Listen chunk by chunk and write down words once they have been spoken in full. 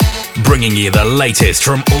bringing you the latest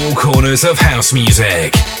from all corners of house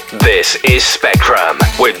music. This is Spectrum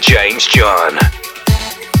with James John.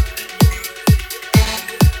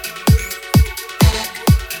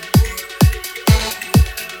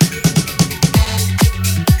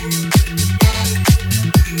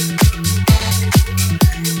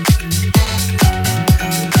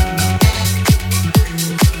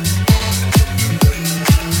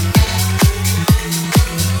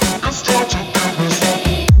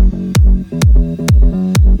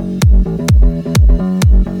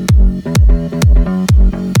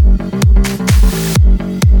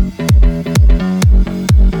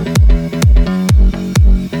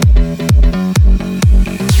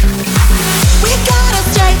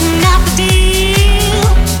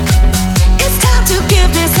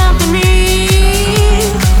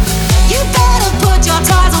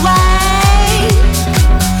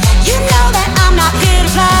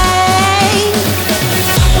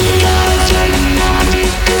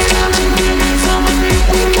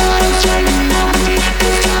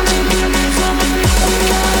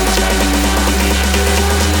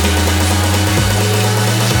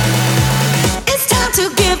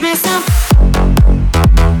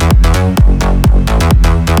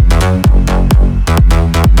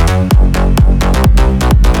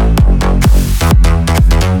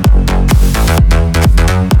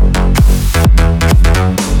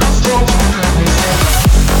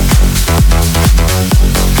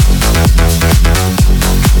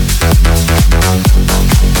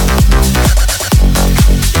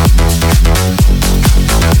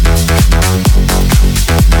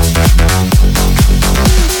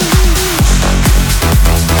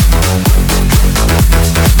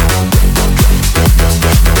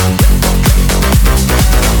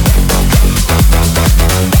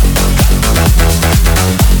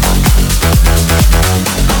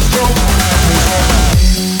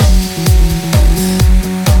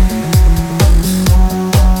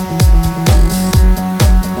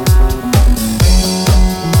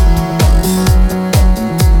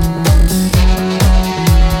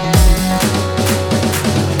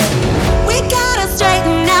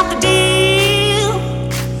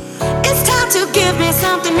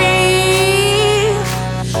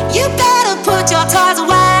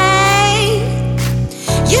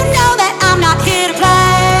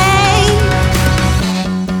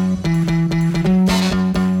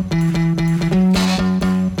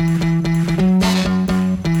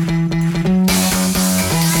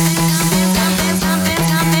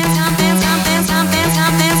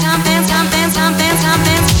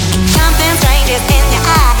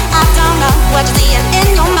 What you seeing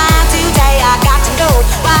in your mind today? I got to know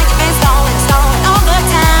why you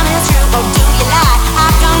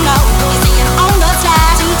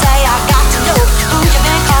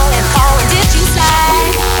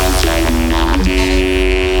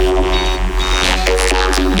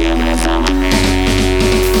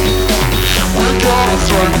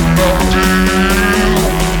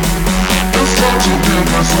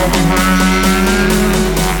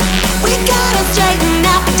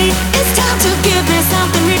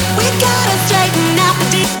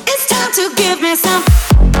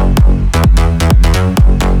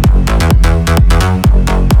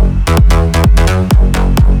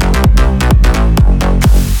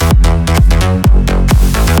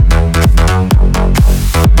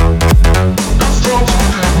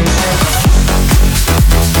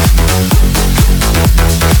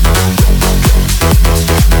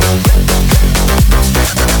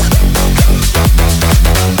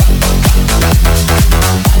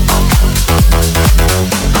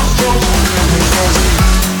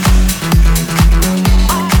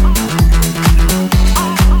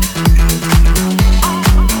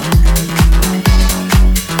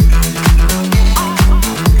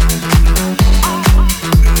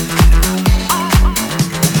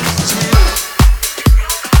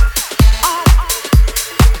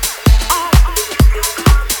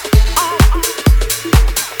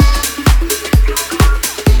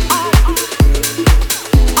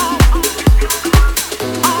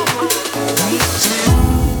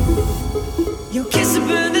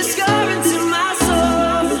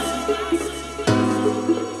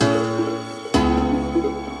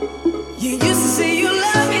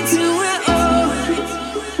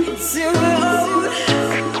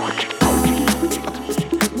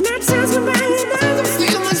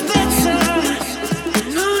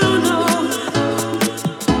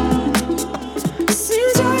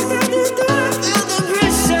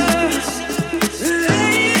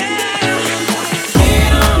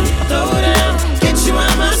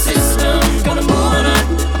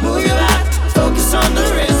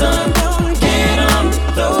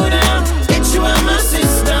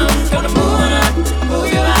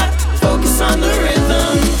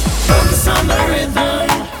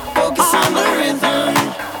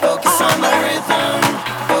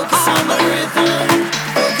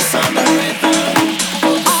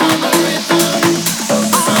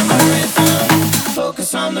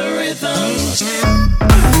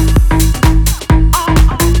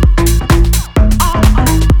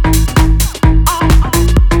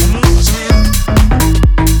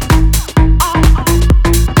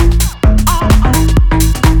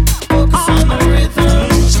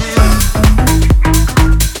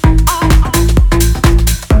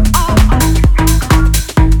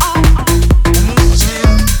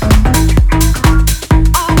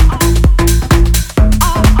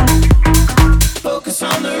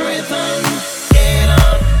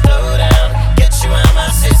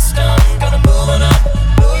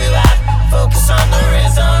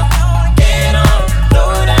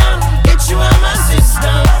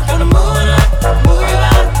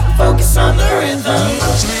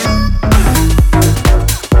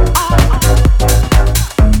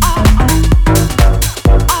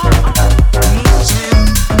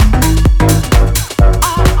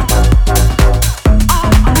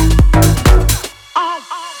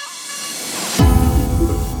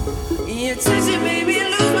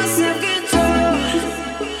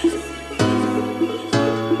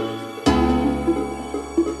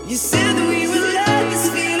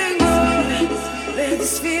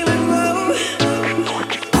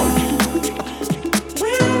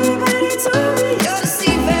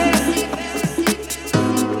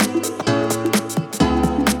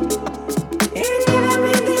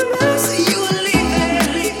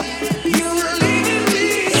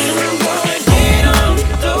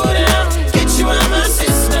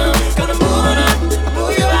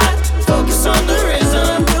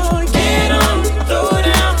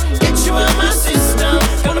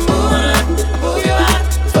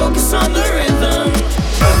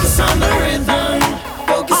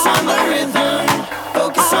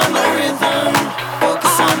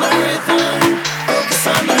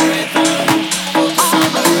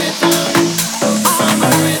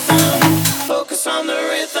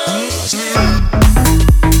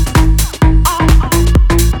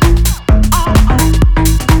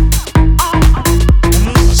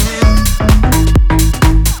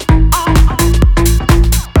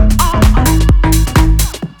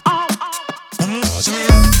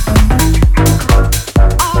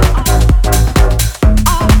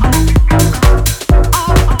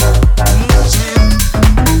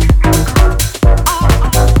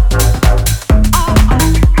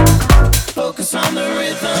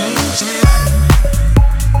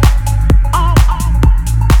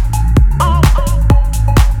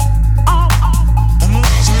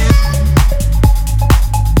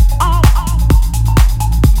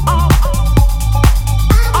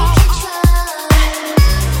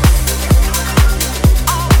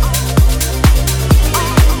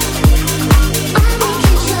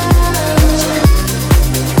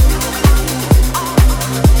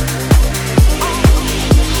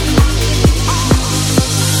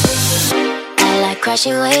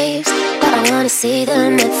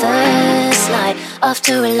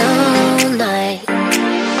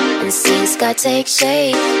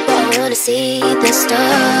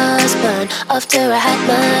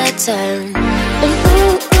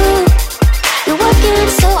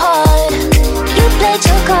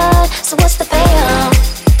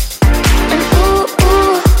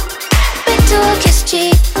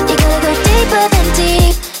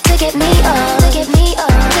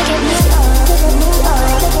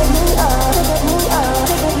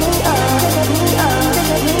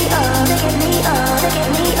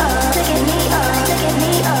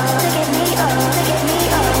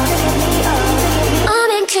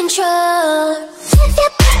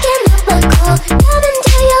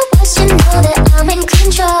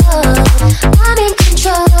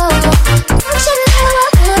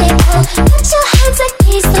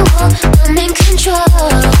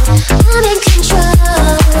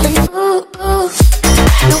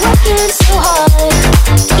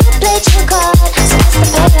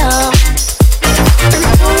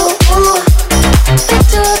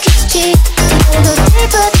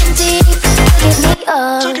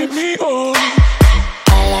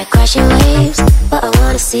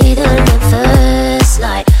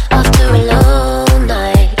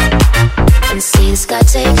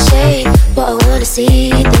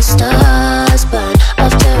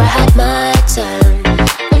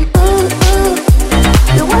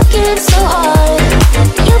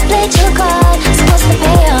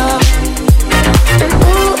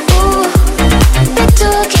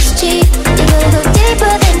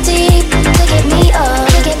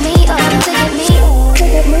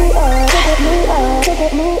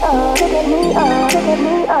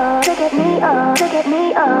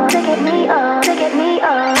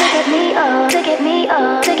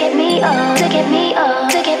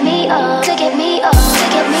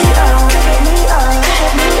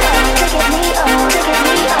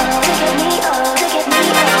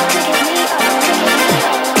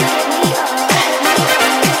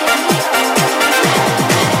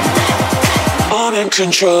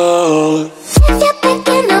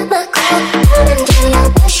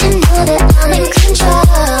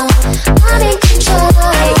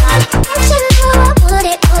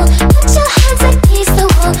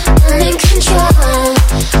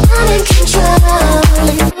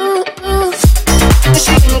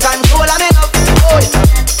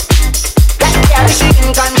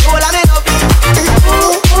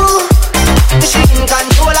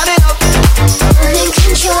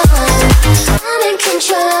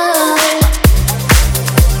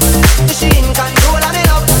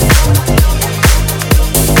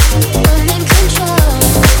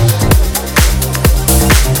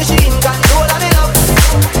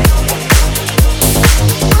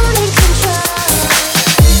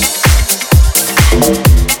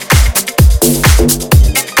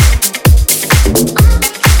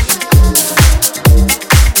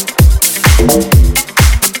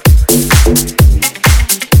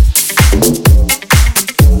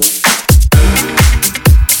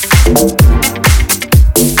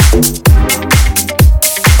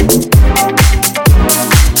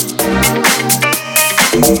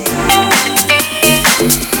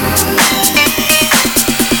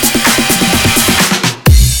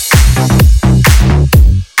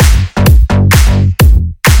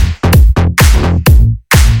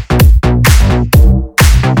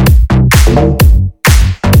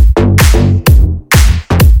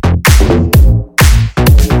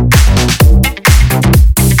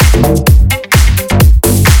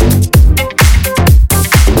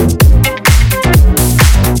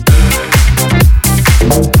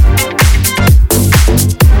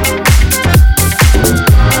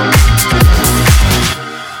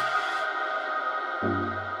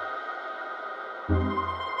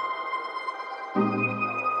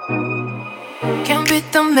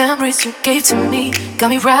memories you gave to me got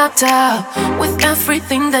me wrapped up with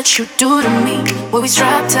everything that you do to me. We'll be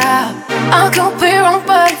strapped up. I could be wrong,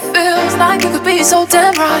 but it feels like it could be so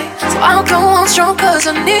damn right. So I'll go on strong, cause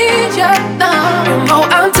I need you now. You know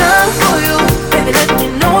I'm down for you, baby, let me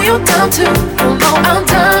know you're down too. You know I'm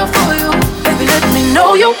down for you, baby, let me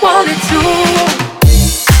know you want it too.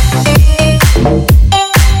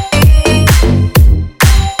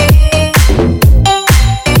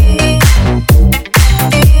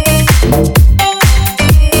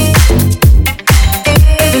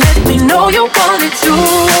 You want it too.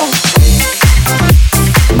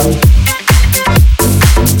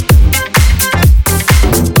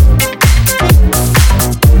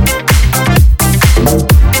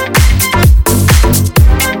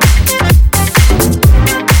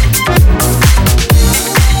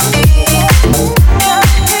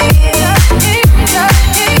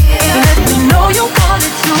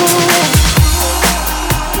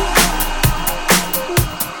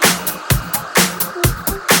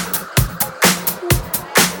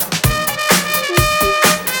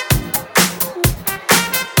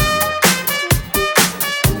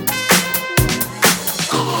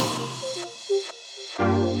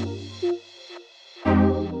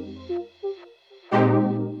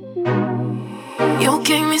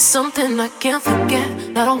 Something I can't forget,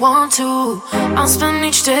 I don't want to. I'll spend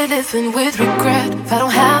each day living with regret if I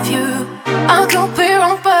don't have you. I could be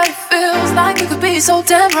wrong, but it feels like it could be so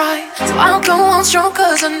damn right. So I'll go on strong,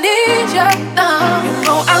 cause I need you now. You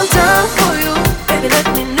know I'm down for you, baby, let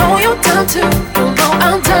me know you're down too. You know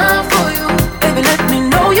I'm down for you, baby, let me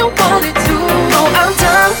know you want it too. You know I'm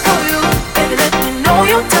down for you, baby, let me know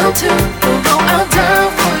you're down too. You know I'm down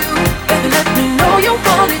for you, baby, let me know you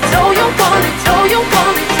want it, know you want it, know you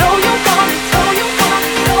want it.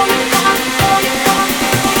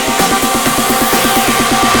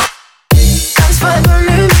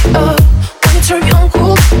 Turn me on,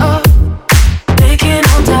 cool up, taking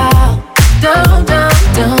on down, down, down,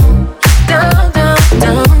 down, down, down, down,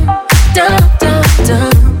 down, down,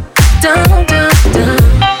 down, down, down, down.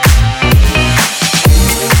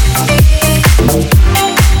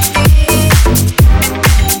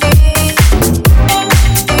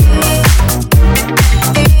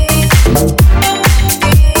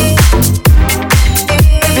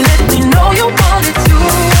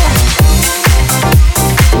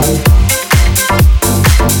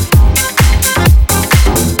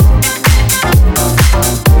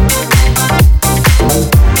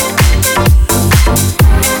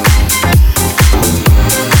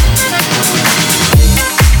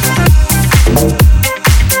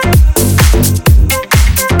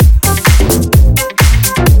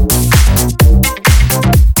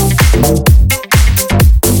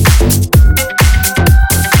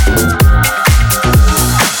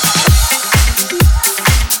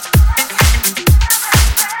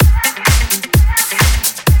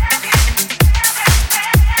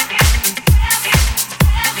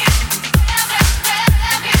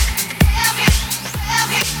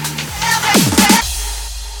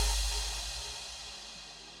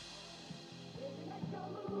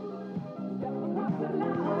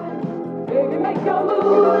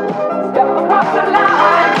 Move.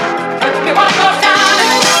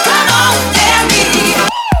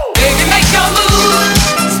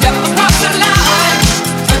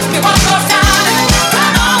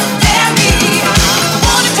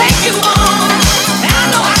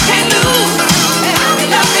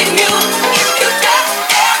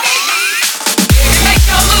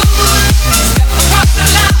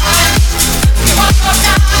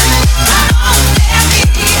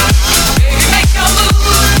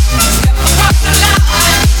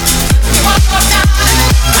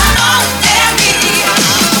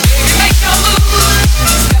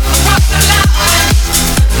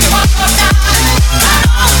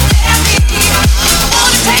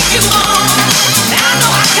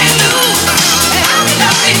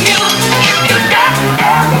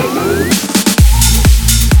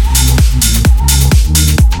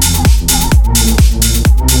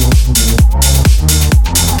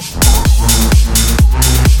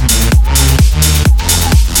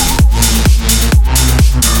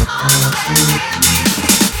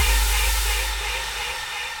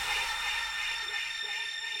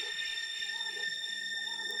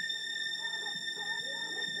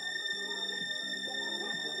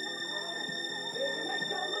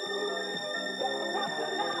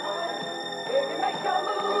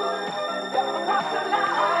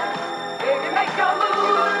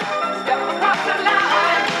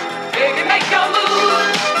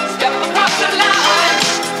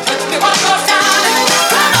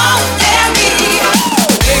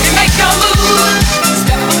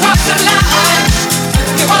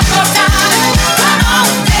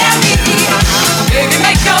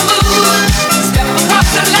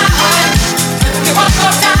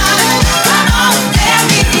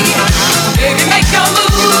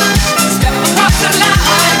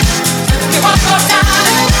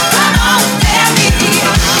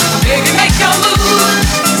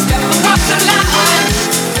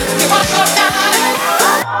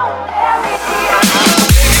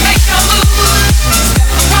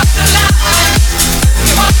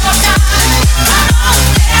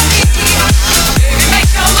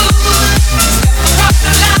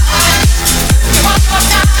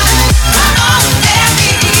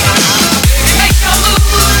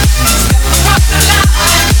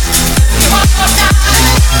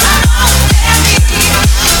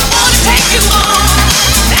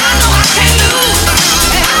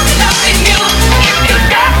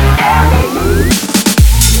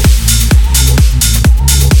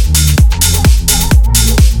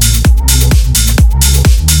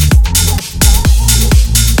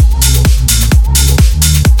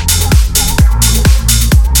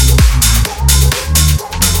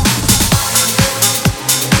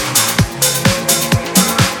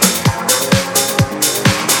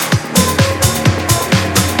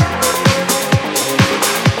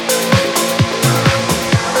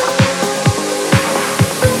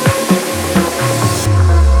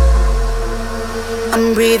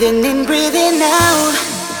 Breathing in, breathing out.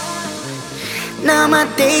 Now my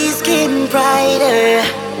day's getting brighter.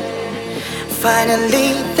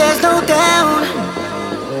 Finally, there's no doubt.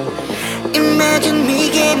 Imagine me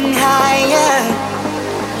getting higher,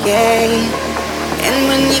 yeah. And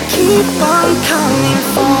when you keep on coming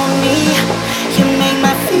for me, you make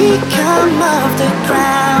my feet come off the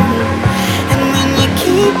ground. And when you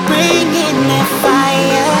keep bringing that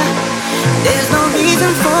fire, there's no reason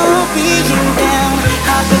for being down.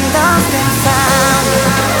 I've been lost and found,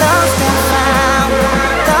 lost and found,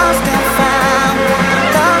 lost and found,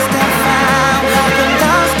 lost and found. I've been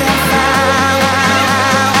lost and found.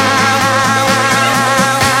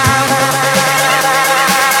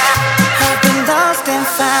 I've been lost and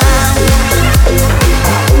found.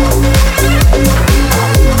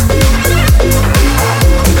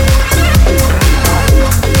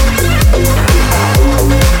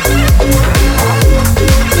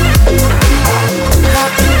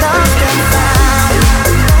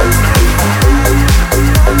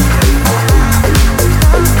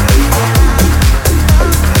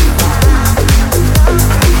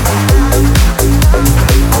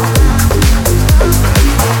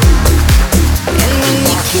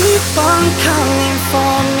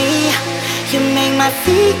 My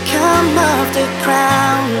feet come off the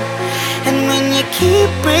ground. And when you keep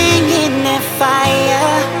bringing that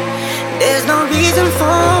fire, there's no reason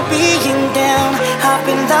for being down. I've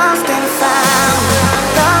been lost and found,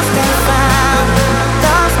 lost and found,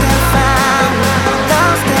 lost and found,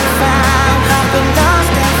 lost and found. I've been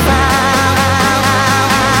lost and found.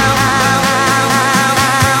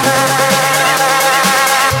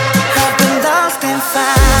 I've been lost and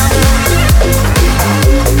found.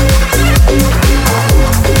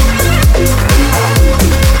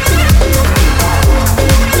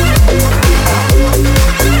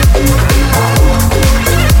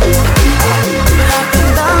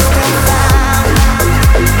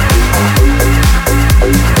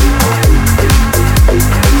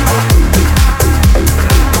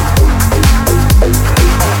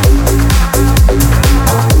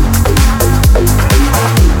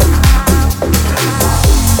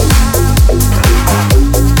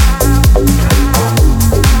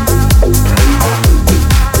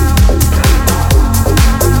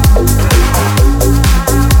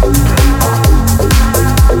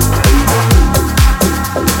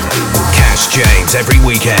 Every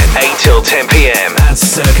weekend, 8 till 10 p.m. at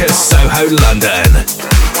Circus Soho, London.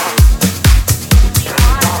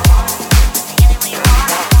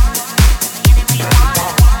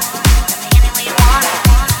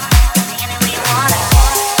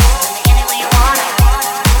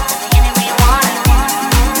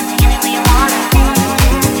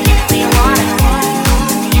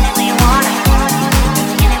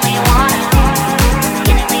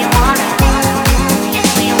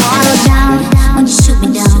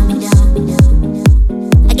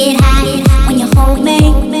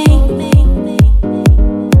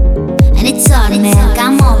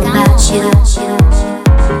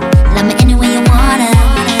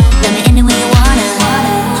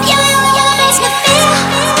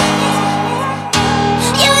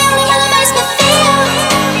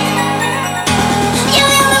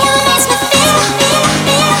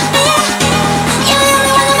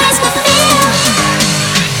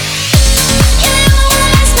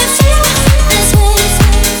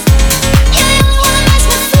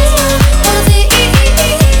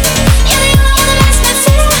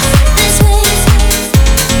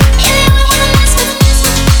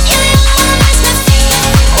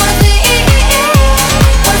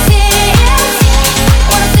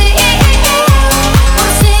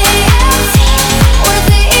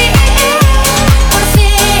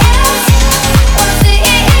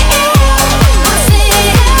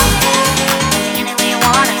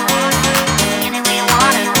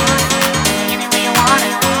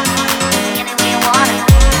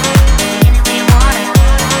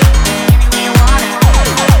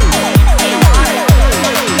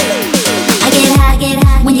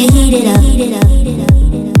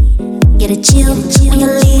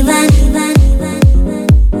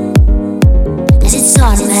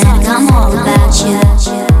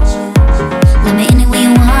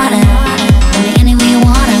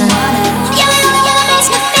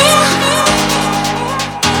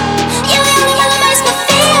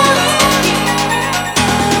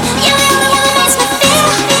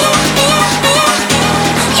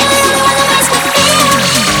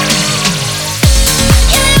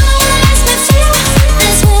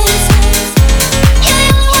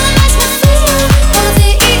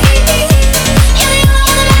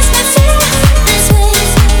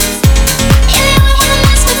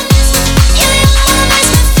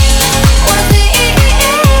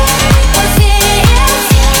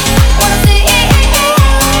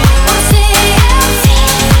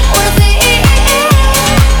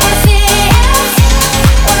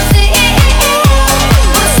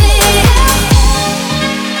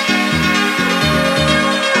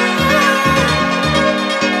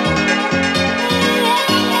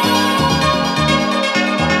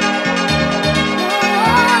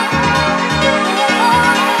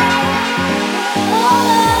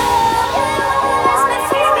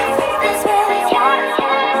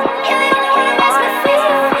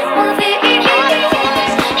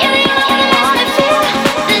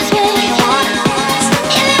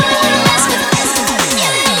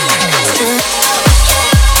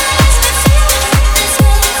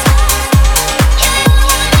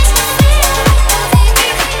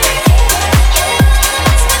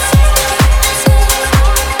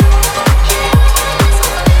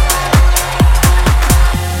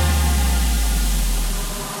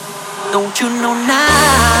 Don't you know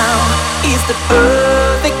now is the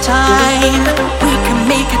perfect time? We can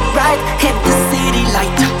make it right, hit the city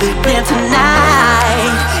light. Then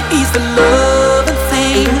tonight is the loving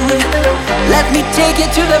thing. Let me take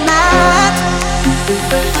you to the mat.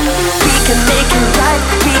 We can make it right,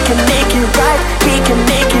 we can make it right, we can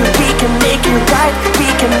make it, we can make it right, we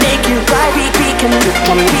can make it right, we can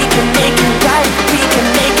make it right, we can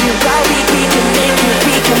make it right,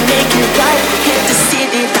 we can make it right, hit the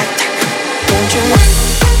city light. Don't you want?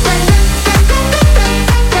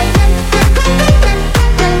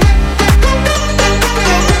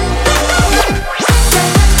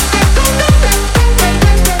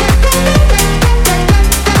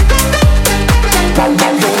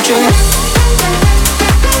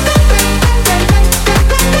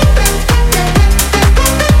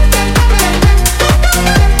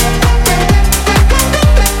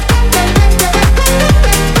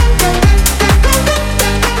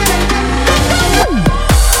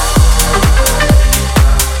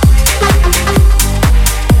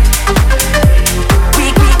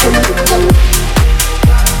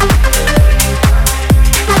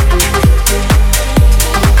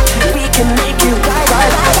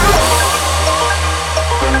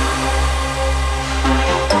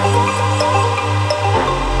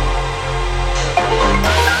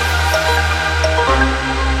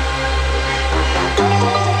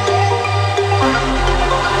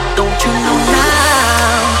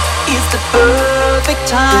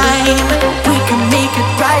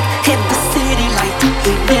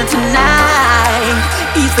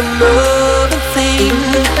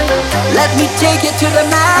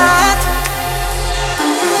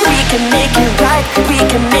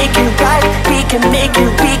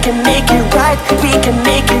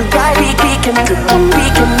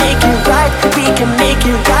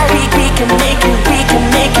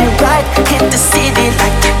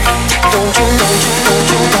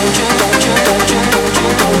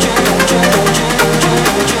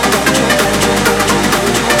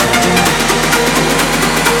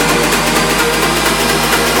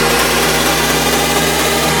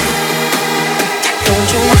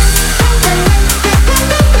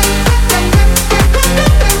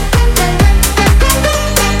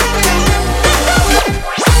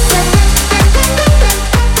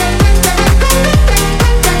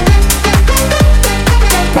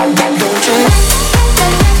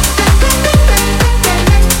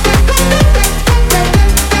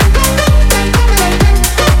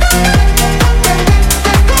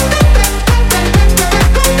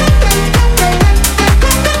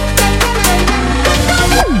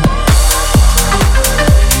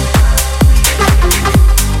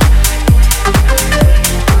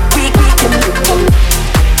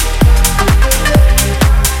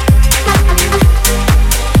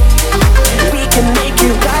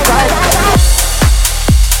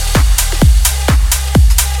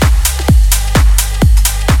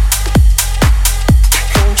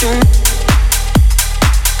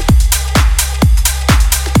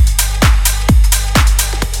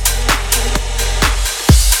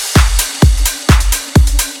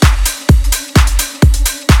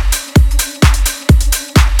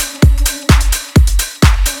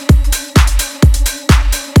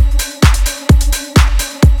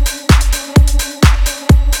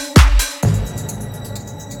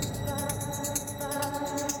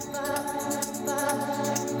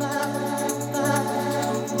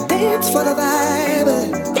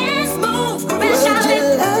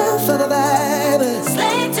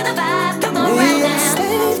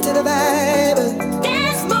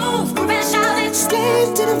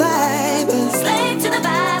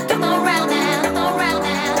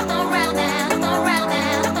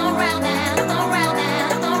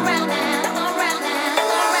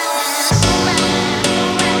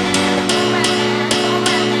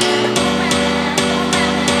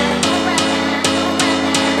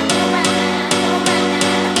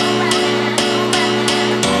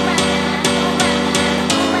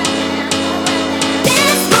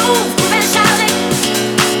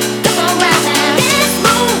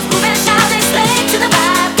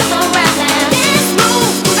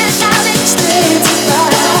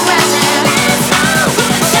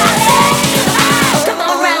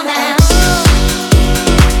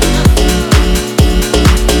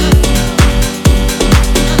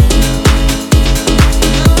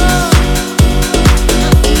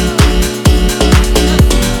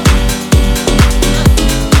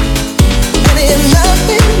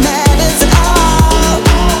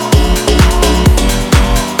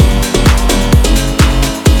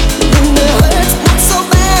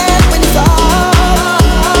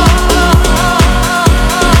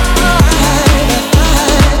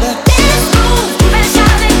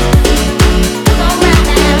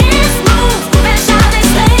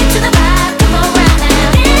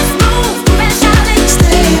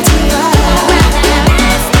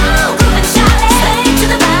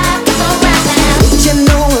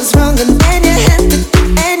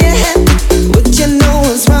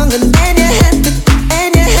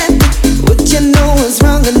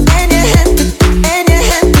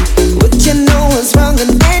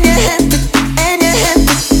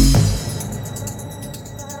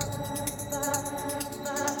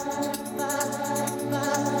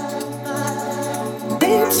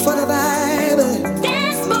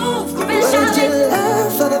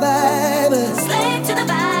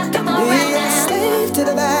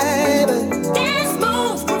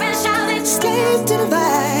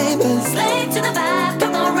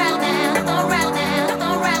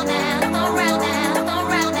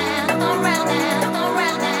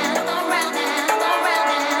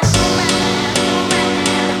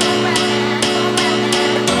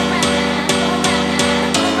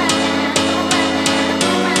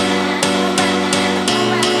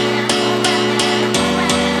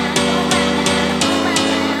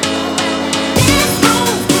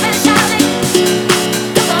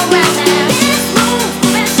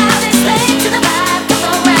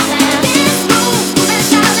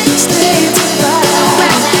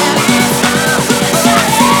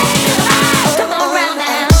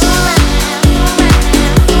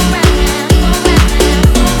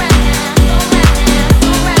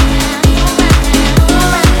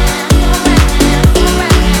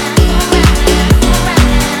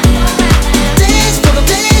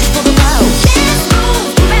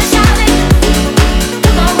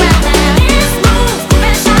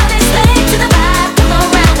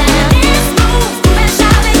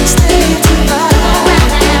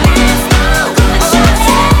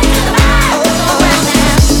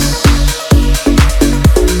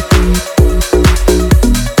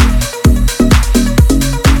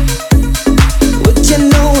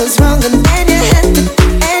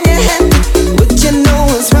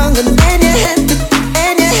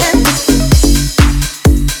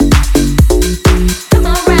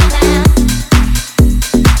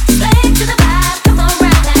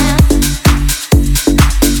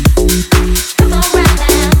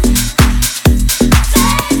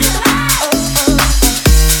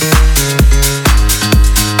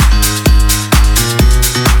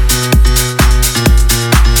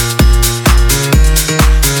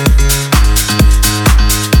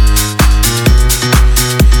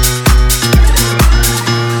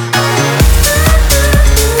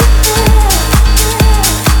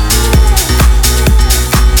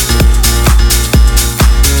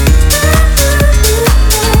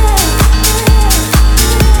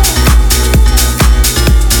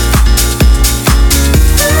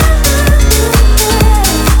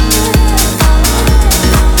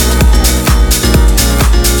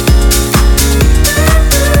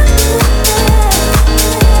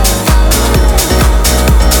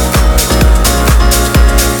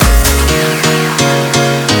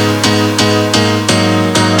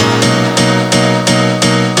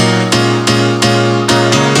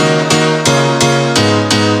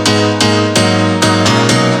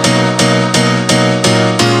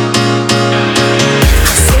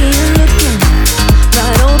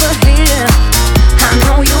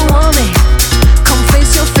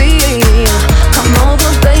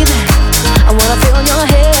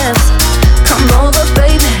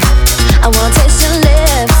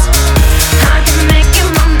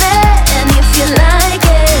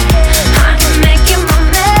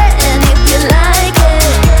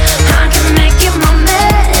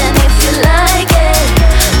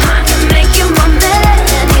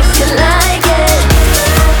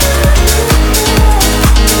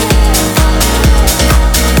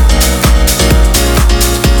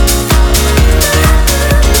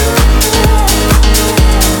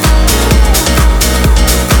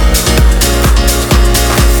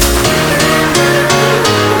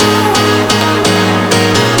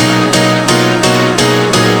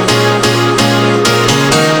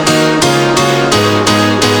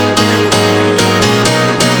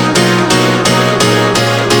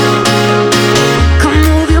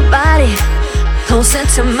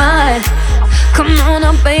 to mine. Come on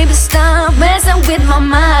now, baby, stop messing with my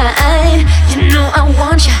mind. You know I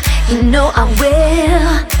want you, you know I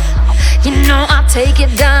will. You know I'll take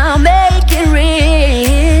it down, make it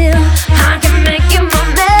real. I can make you my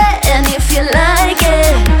man if you like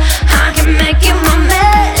it. I can make you my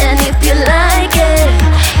man if you like it.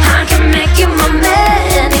 I can make you my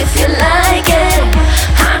man if you like it.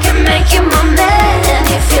 I can make you my man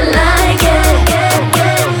if you like it.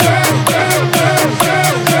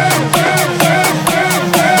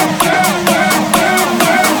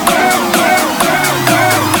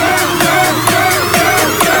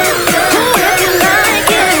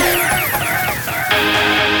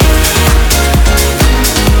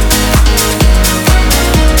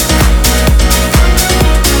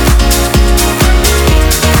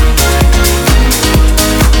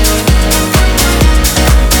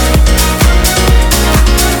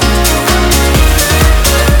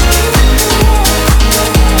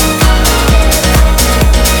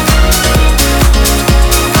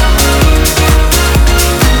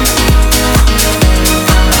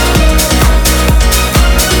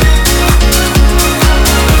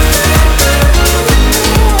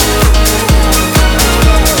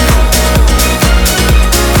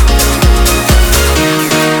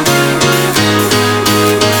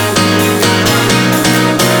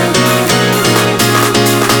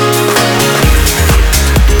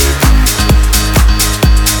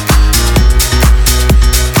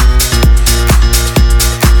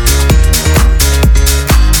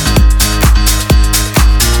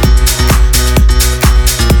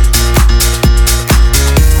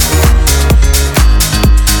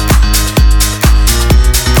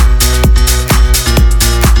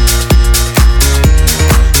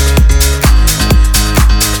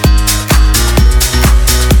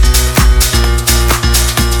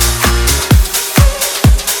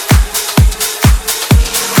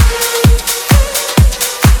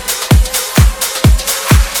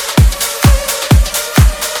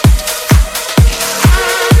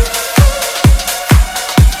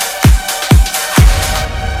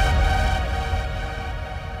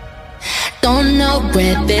 Don't know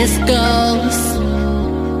where this goes.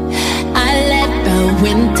 I let the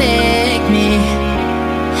wind take me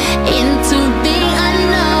into the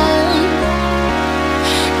unknown.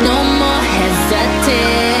 No more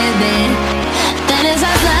hesitating. That is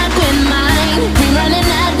our luck with mine. We running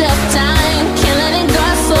out of time, killing it go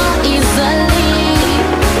so easily.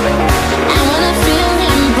 I wanna feel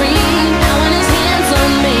him breathe. I want his hands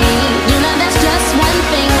on me. You know that's just one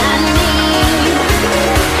thing I need.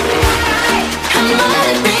 I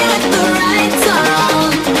might be with the right song.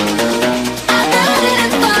 I got it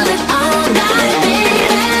and fall it all. Gotta be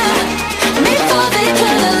there before they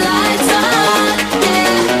turn the lights on.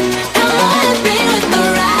 Yeah, I wanna be with the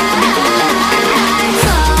right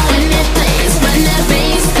song. When it plays, when that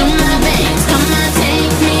bass through my veins, come on,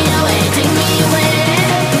 take me away, take me away.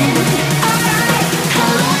 I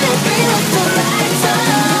wanna be with the right song.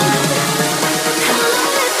 I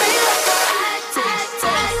wanna be with the right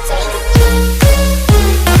song.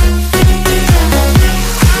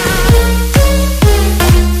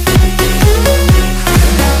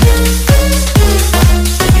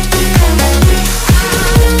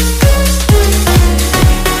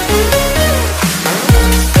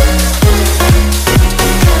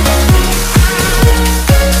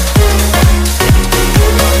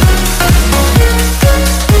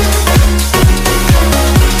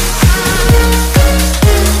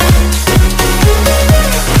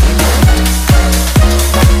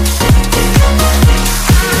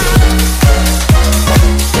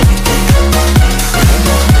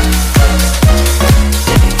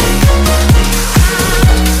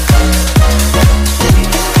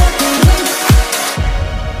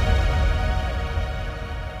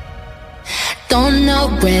 Don't know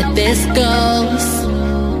where this goes.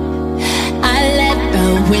 I let the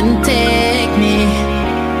wind take me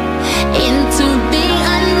into the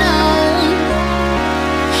unknown.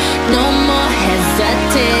 No more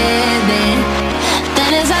hesitating.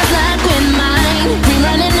 That is our luck with mine. We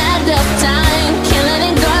running out of time, killing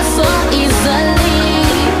it go so easily.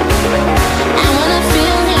 I wanna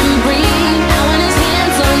feel him breathe. I want his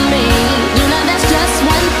hands on me. You know that's just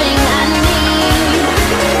one thing I need.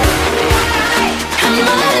 I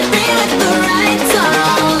might be with the right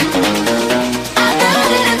song. I got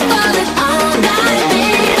it and fall it all. Gotta be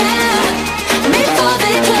there before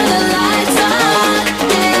they turn the lights on.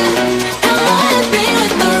 Yeah, I wanna be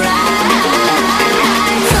with the right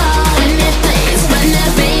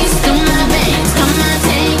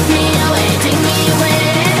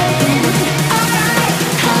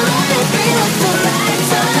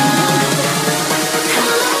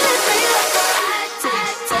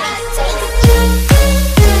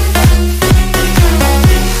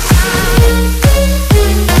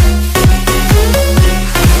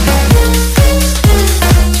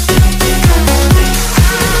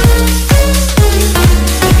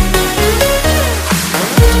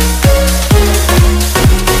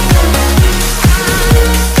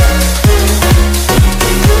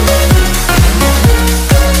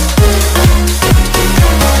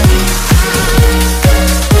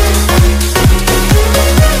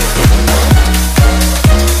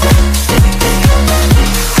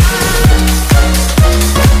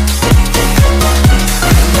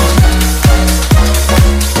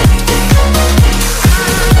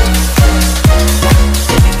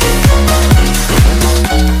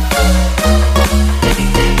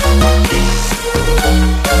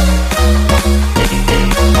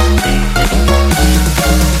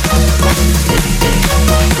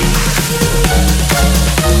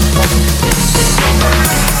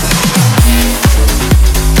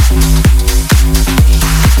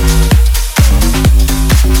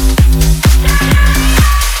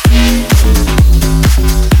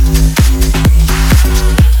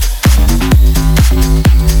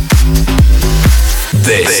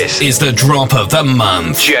This is the drop of the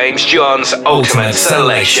month. James John's Ultimate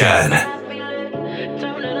Selection.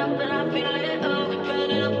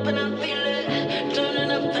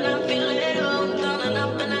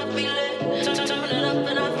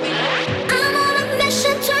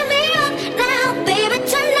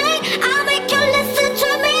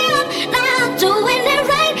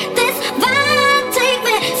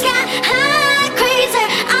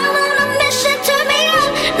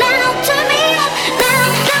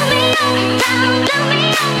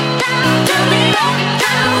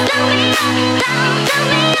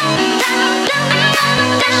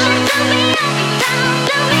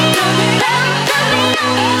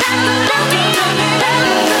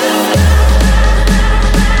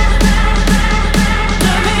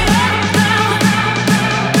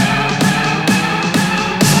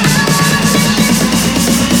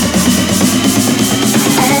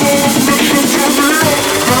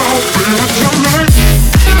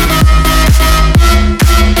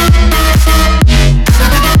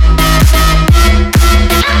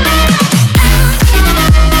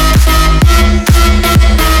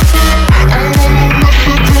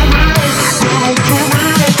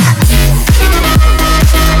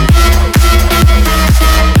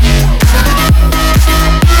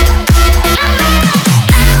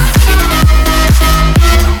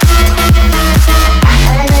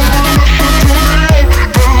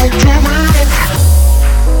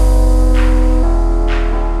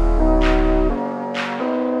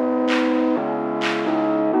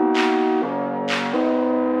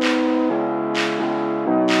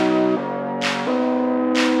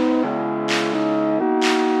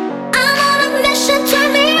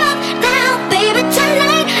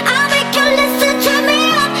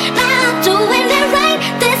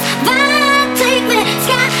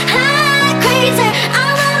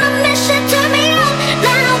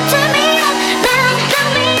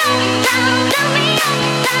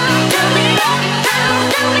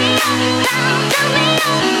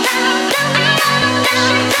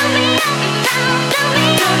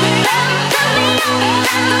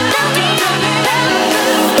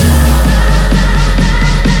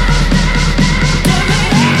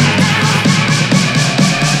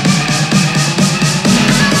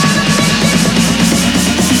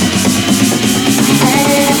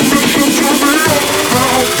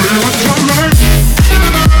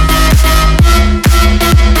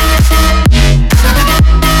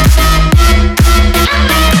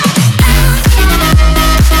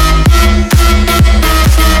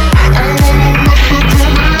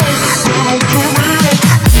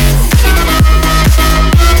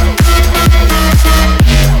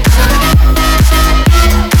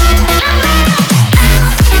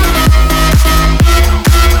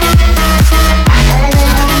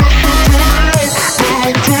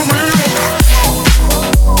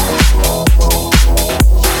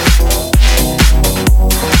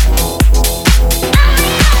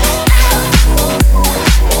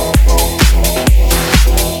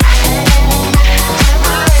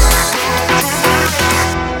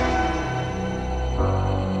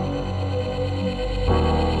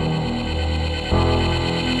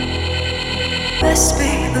 Best be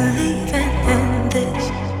believing in this.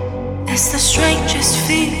 It's the strangest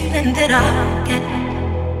feeling that I get.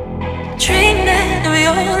 Dreaming of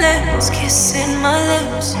your lips, kissing my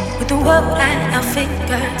lips with the world at our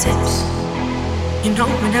fingertips. You know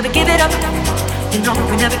we never give it up. You know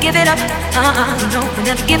we never give it up. You know we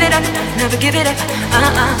never give it up. Never give it up.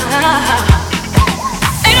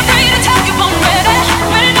 Ain't afraid to tell you I'm ready.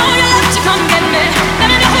 Ready know you love to come get me. Let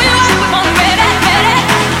me know who you are. I'm ready, ready.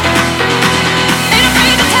 Ain't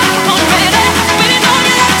afraid to tell you I'm ready. Ready know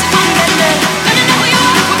you love to come get me. Let me know who you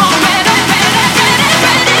are. I'm ready, ready, ready,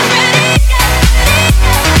 ready,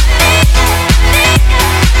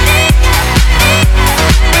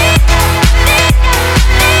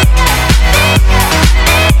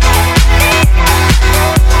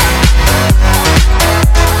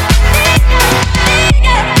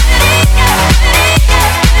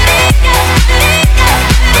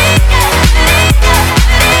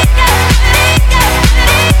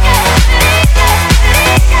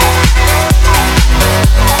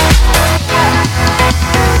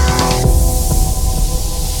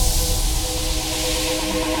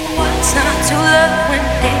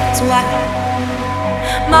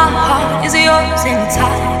 my heart is yours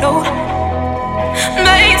entitled.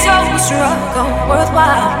 Made our struggle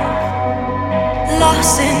worthwhile.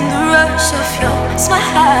 Lost in the rush of your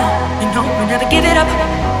smile. You know we never give it up.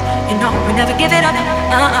 You know we never give it up.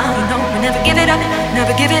 You know we never give it up.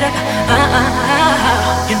 Never give it up.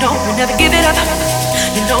 You know we never give it up.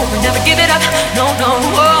 You know we never give it up. No, no,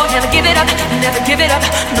 oh, never give it up. Never give it up.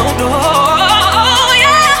 No, no, oh,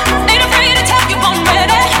 yeah. Ain't afraid to tell you I'm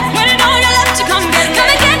ready. Waiting on your love to come get me.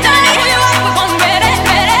 Come and get me. Pull you up, we're gon' ready,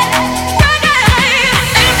 ready, ready.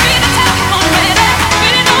 Ain't afraid to tell you I'm ready.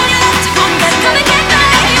 Waiting on your love to come get me. Come and get me.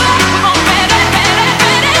 Pull you up, we're gon' ready, ready,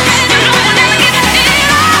 ready. You know we'll never give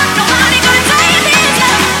it up. Nobody gonna tell you this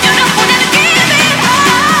up. You know we'll never give it up.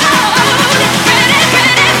 Ready,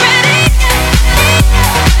 ready, ready.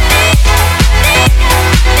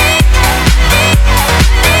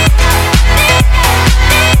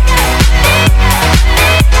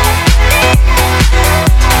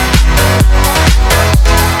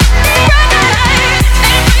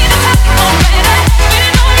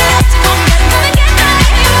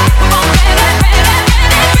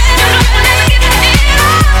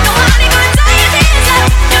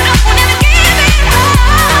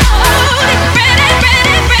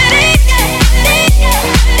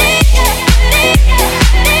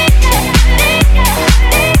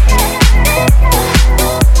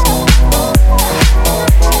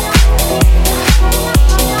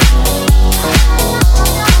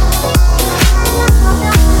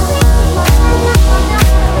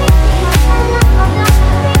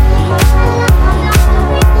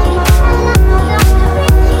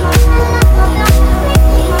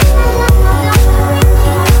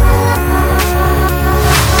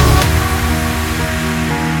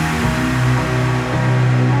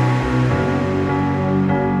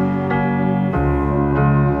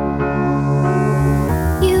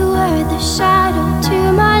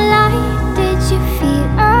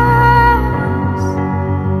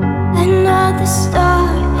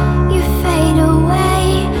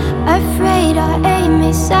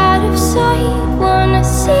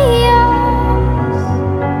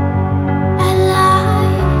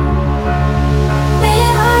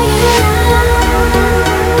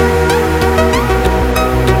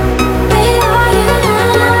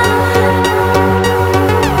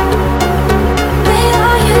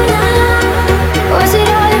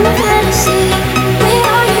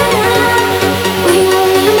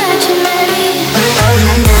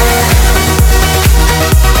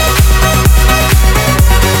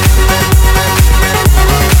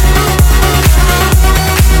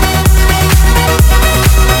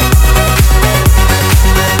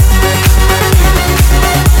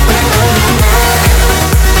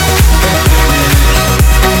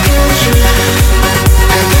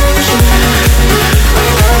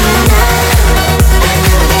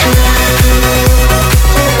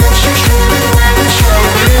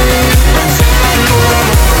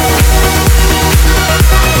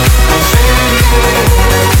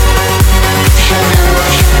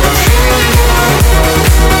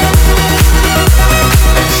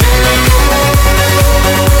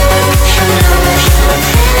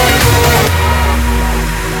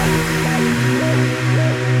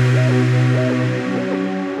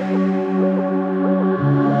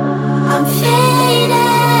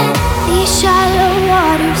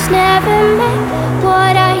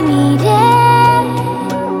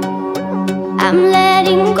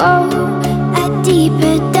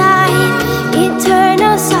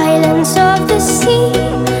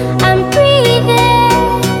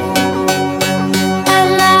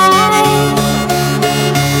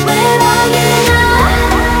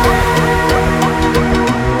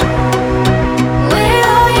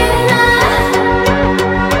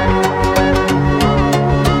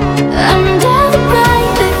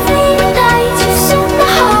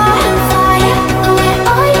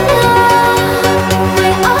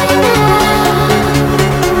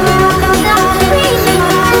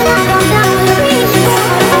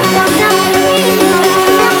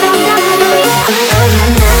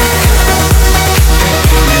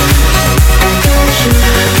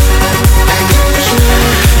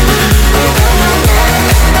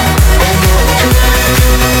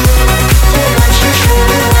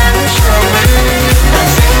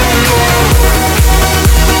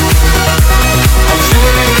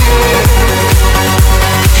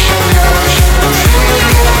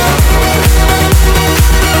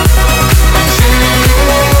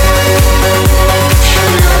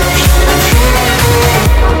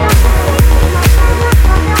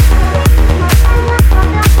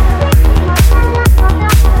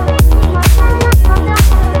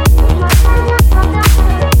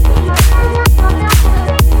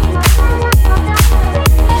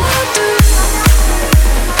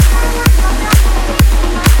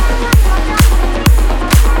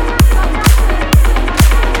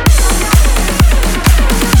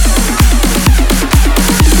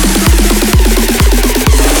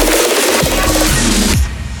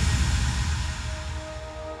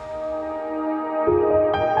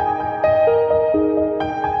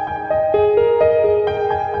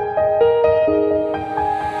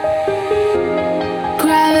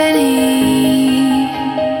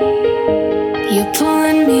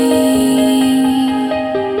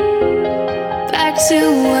 to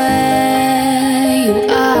where you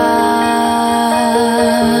are.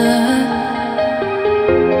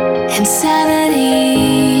 Insanity,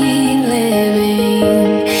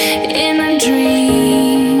 living in a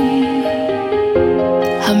dream.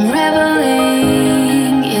 I'm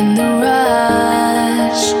reveling in the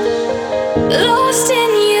rush, lost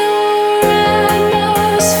in your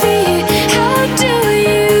atmosphere. How do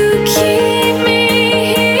you keep me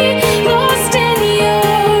here? Lost in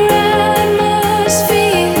your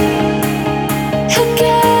atmosphere.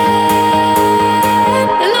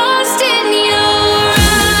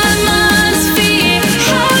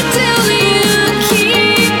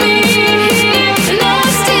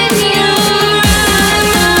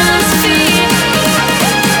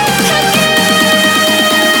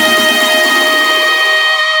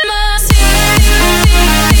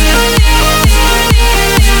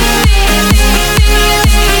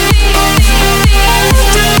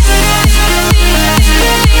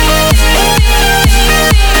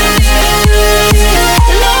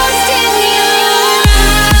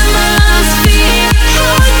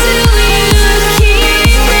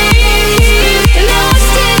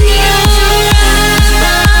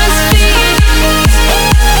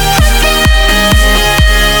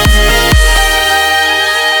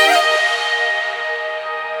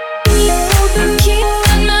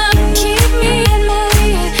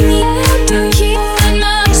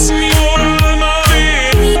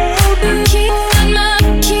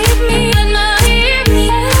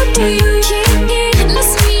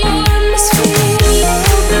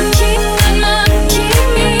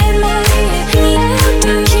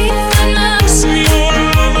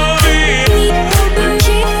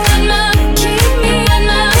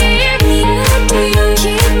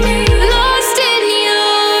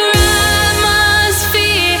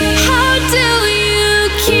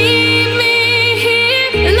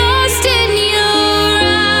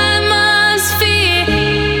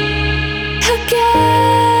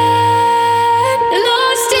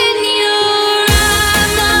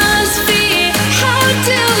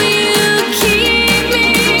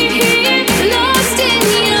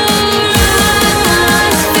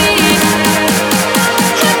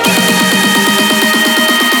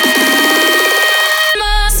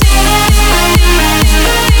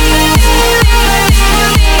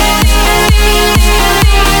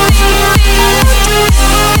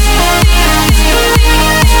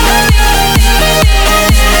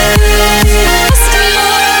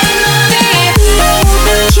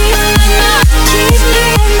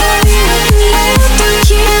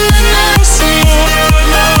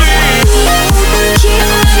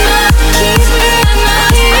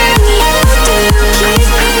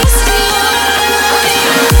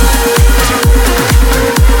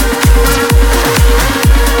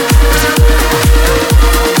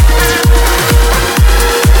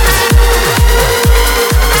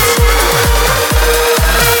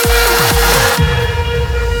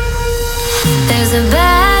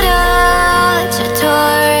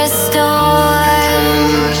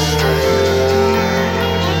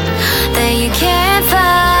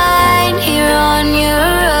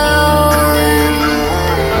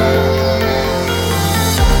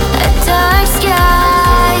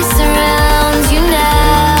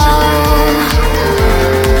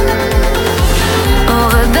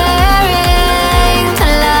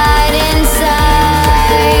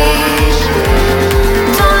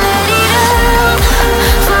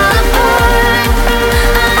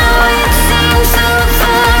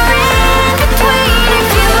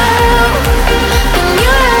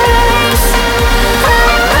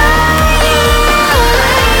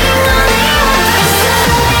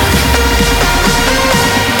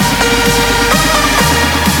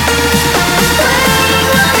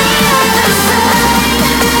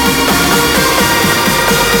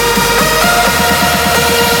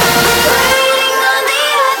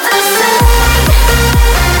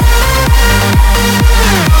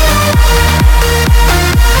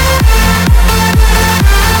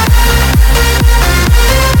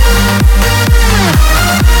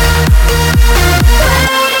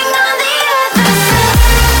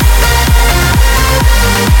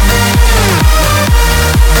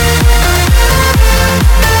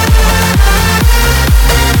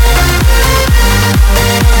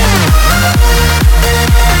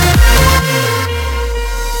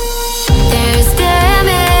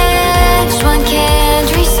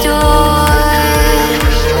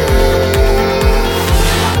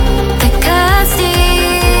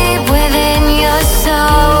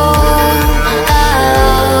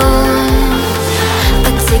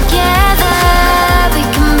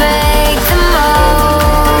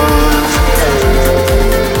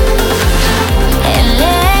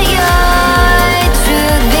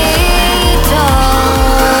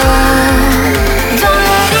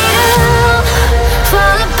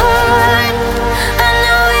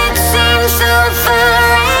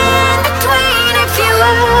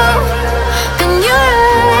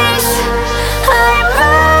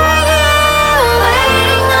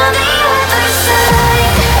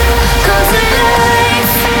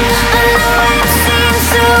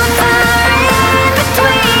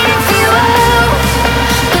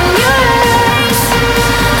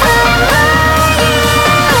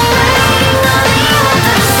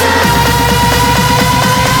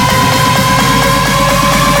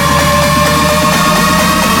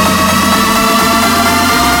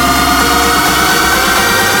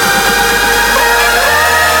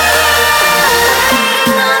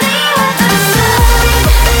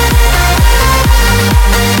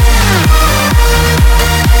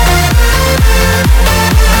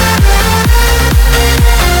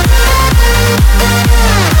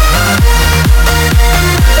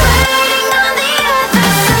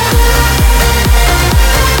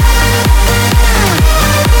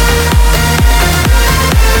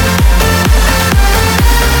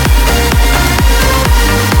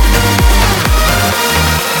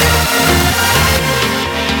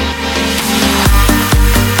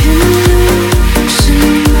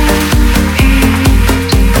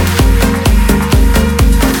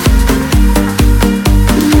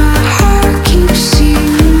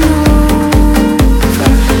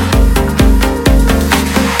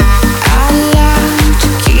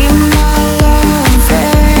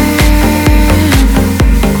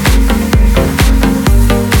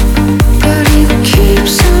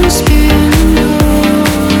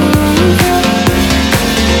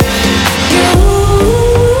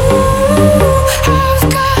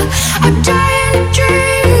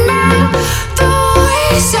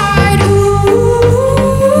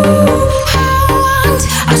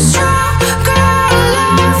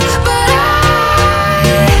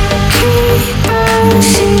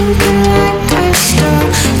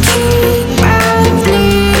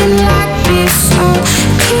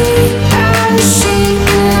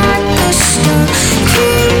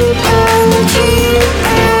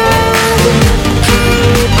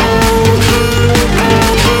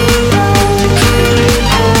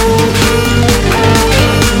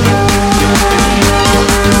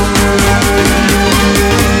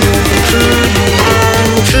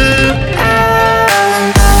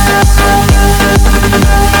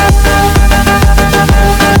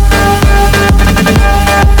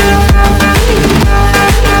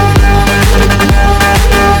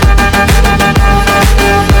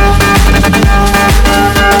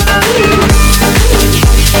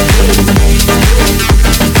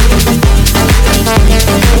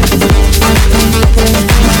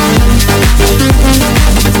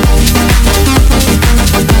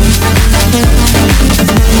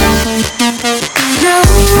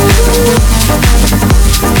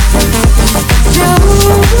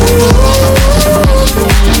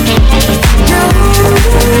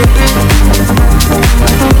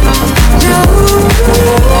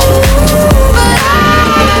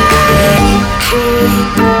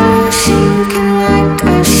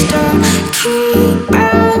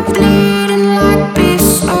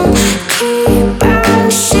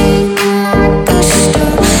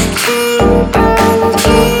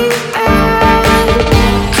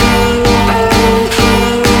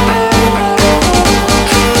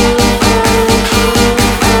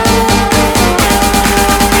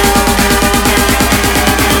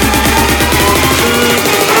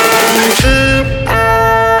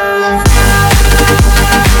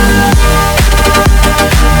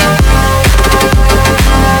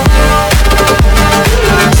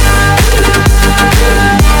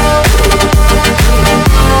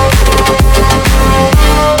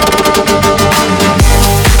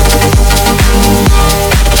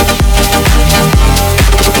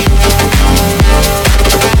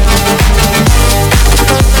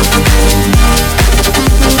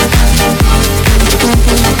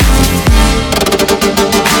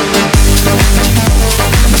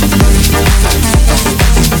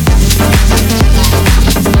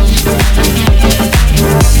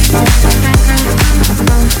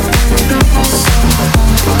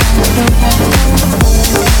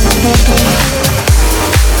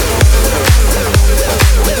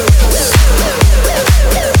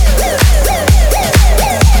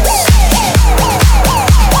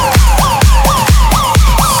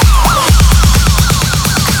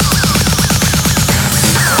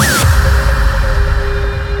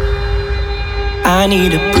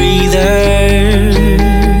 need a breather,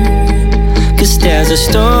 'cause there's a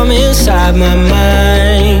storm inside my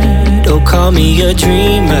mind. Oh, call me a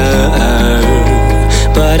dreamer,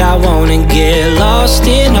 but I wanna get lost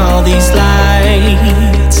in all these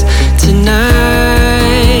lights.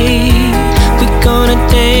 Tonight we're gonna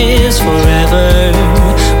dance forever.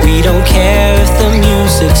 We don't care if the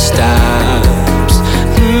music stops.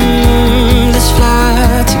 Let's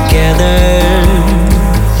fly together.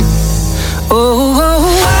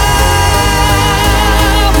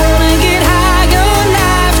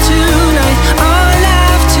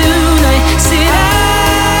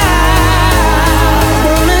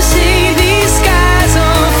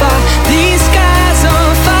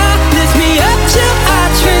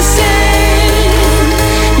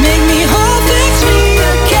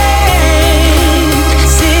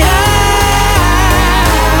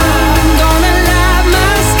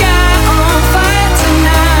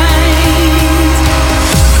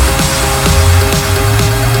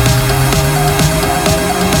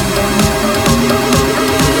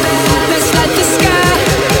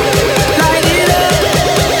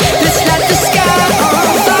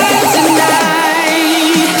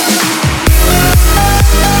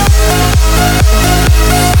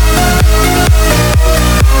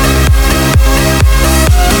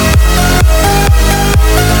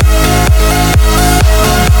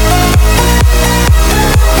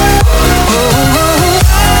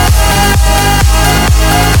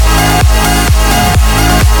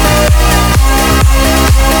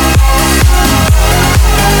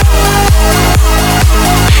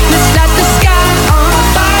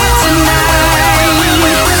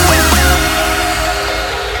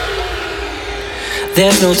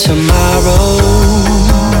 There's no tomorrow.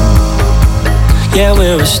 Yeah,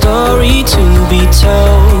 we're a story to be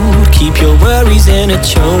told. Keep your worries in a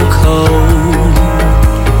chokehold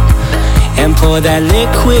and pour that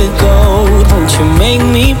liquid gold. Won't you make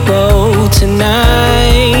me bold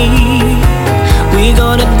tonight? We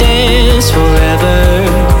gonna dance forever.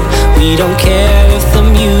 We don't care if the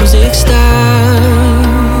music stops.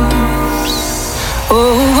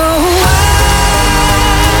 Oh,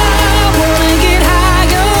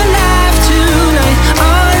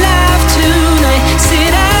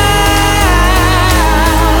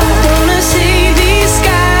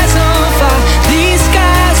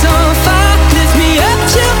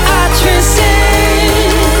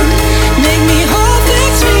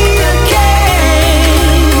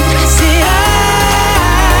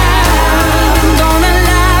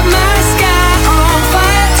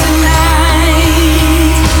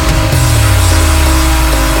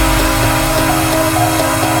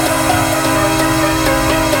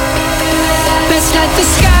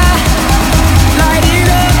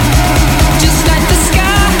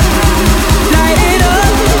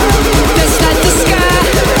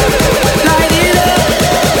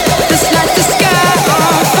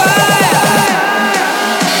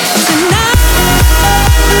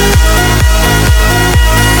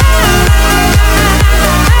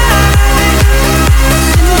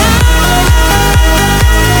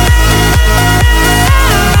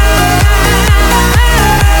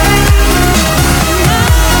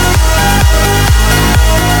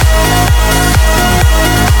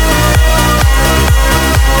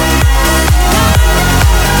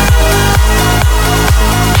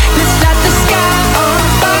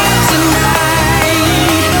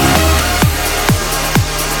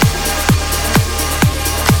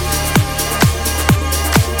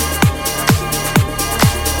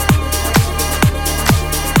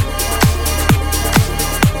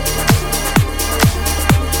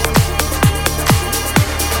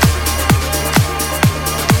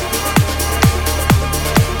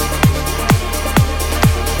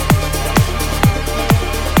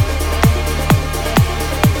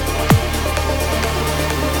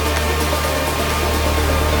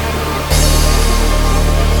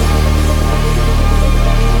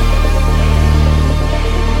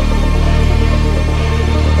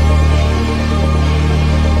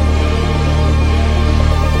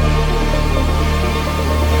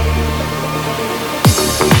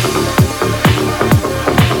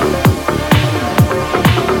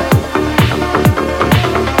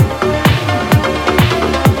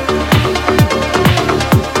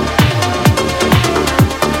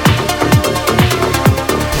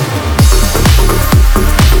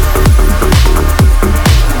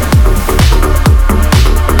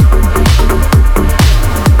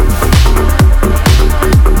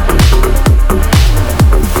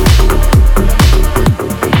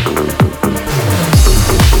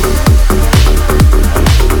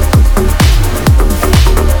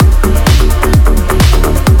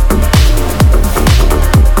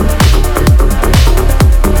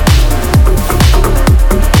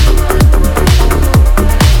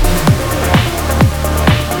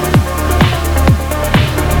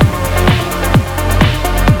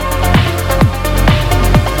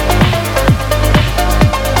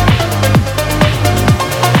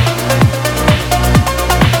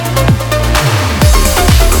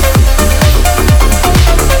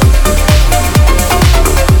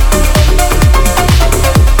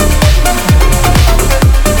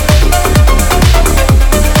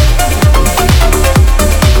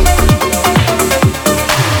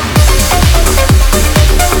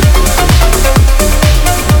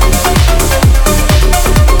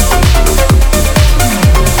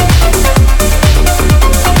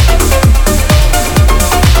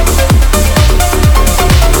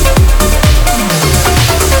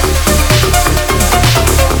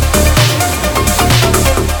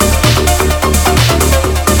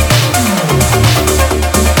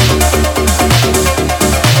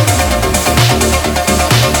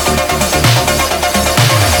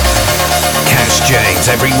 tunes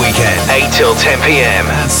every weekend, 8 till 10 p.m.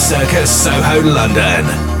 at Circus Soho,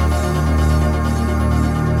 London.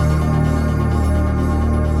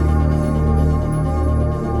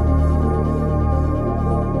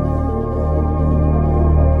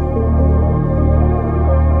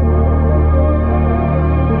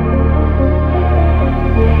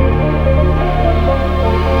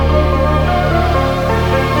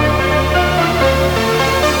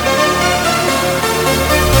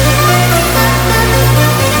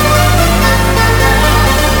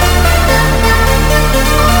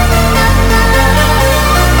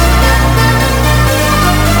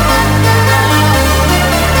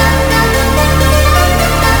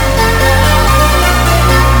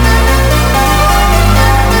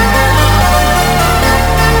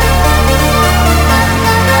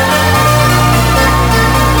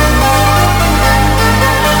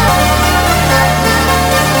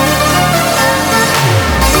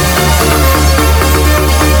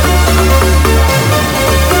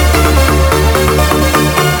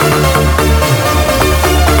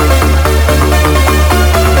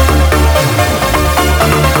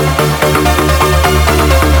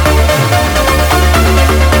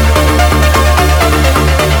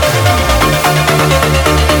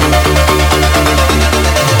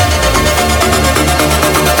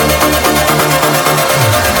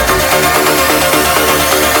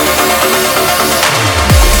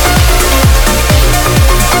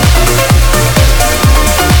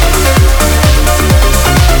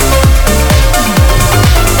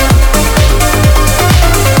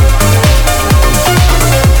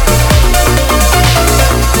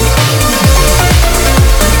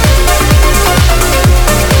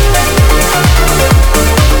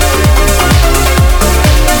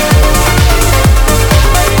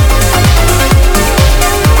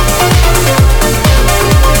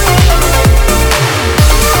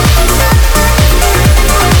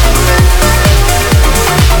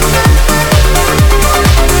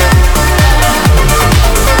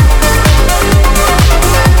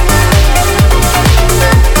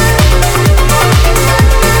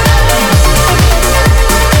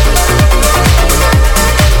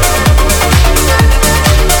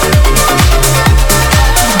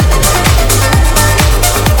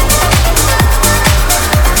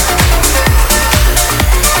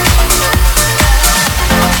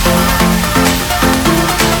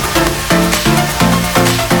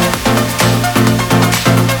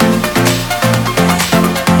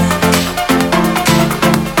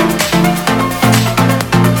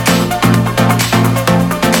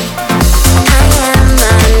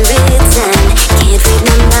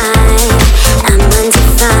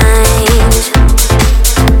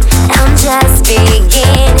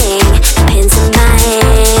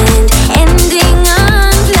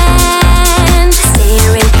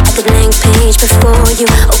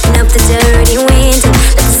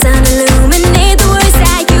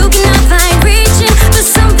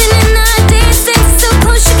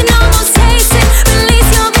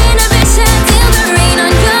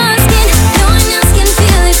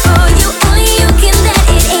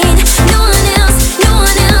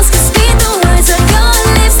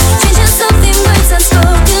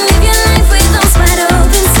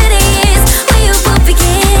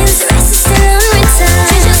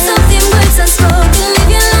 Change yourself in words unspoken. Live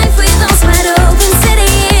your life with arms wide open.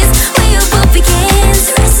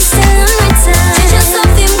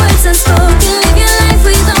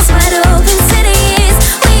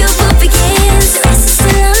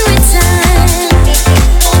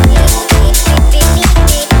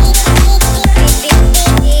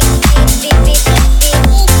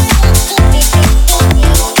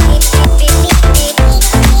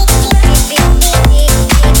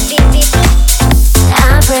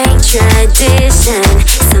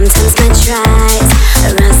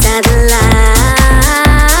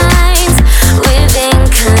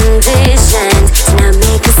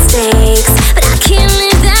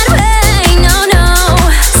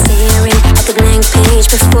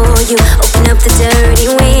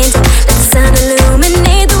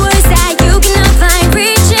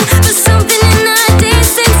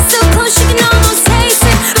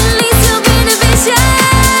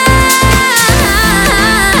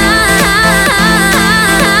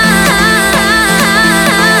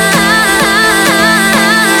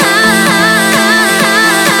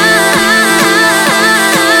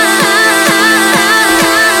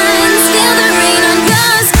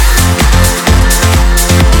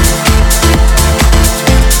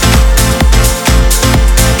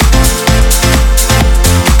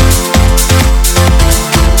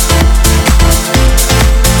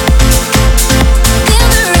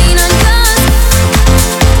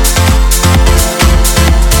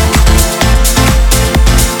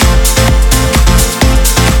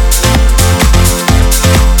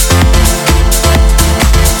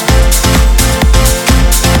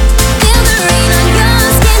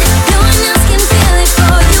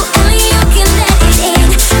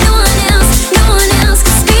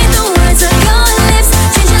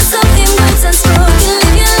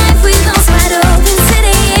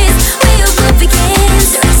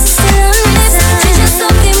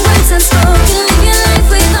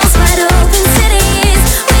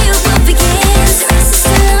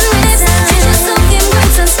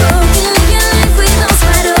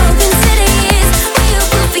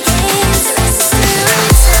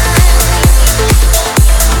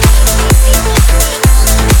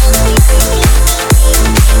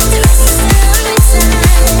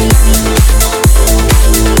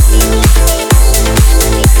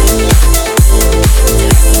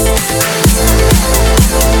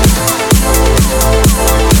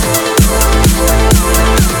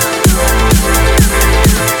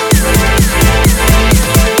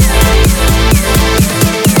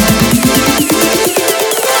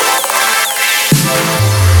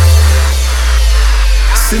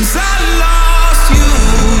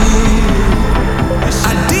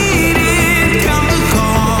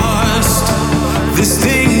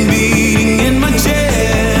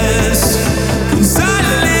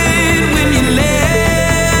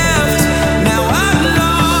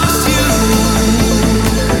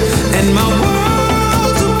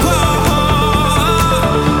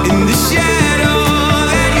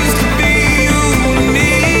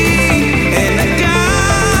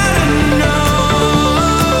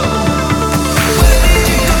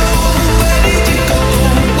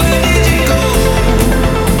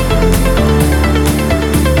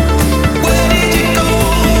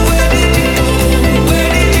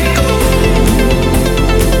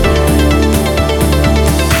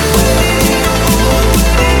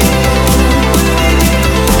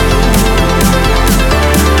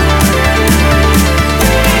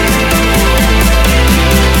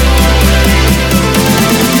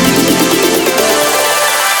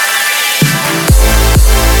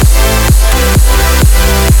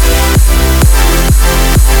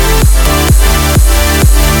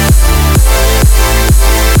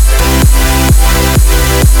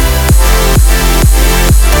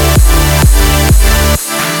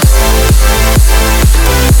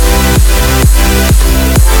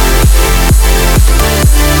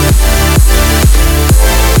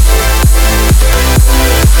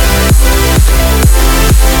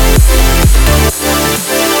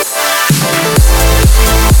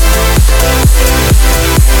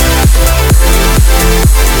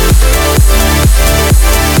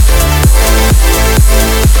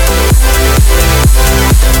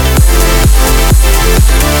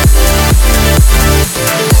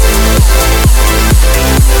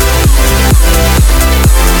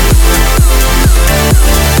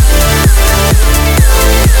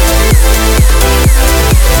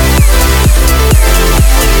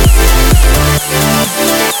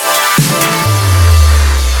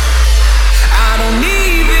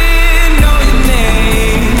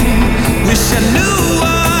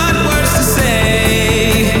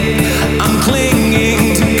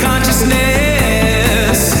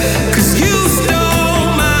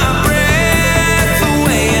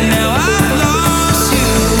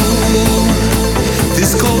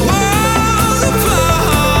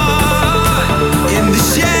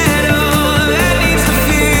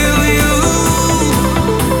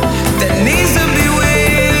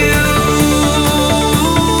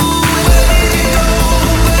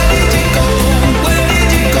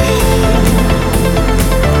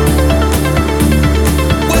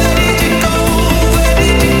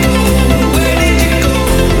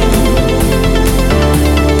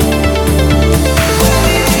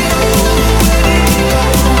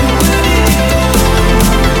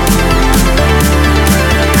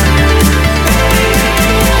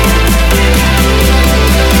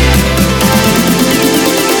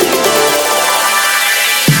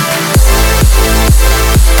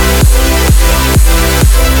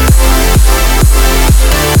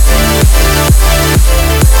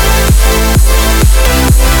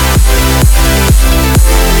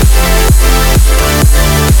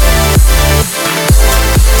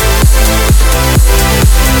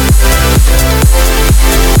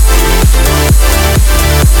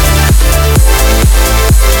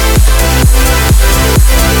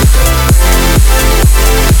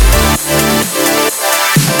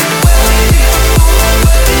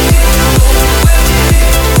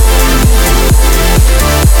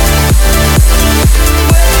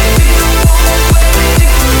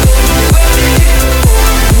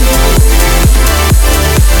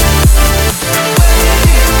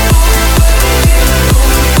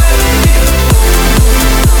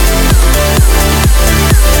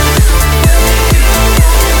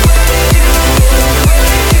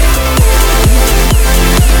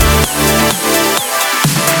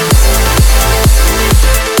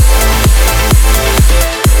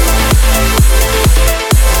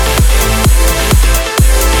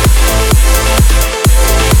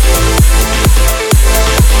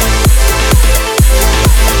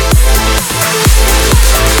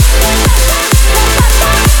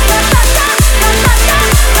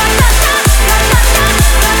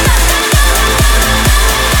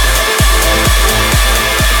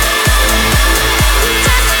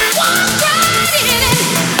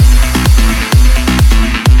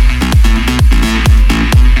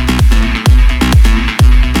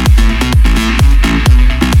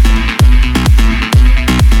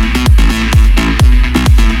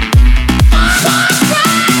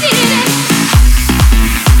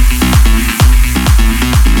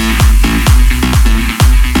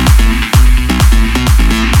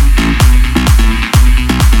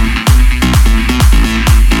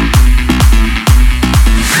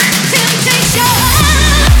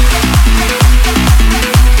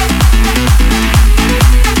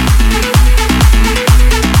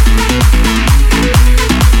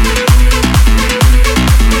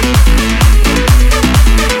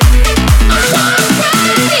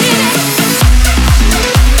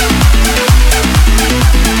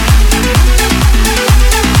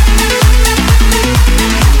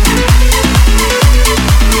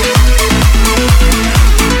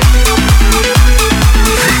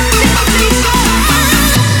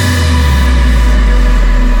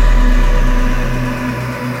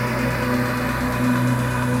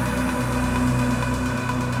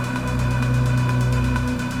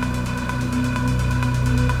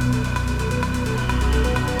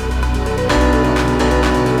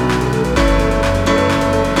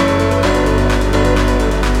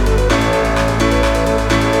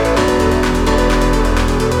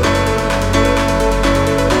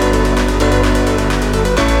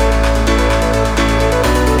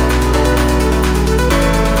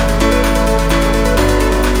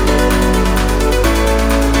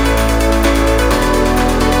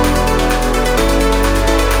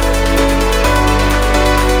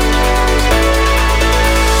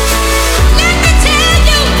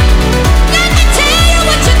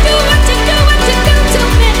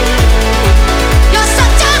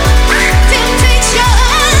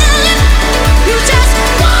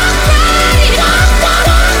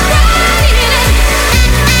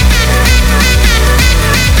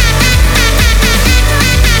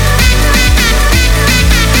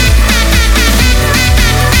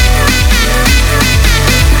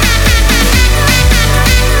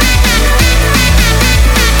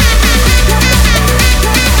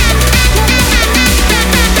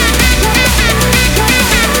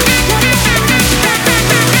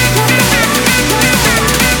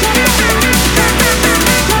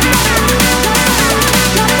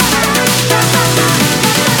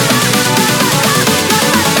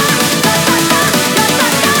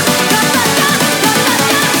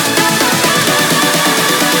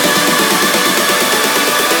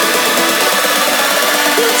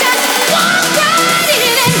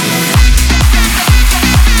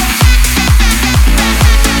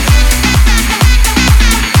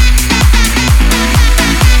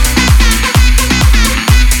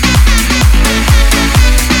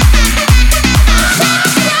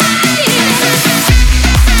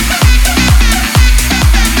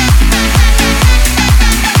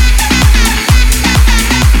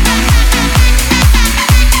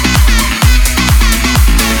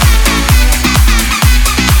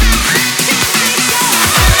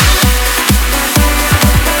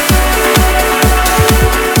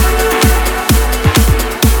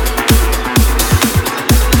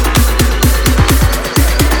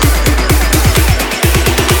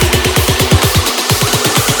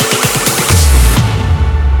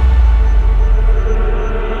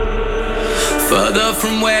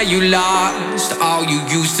 you lost all you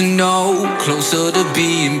used to know. Closer to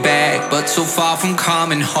being back, but so far from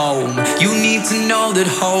coming home. You need to know that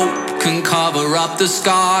hope can cover up the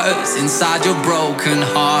scars inside your broken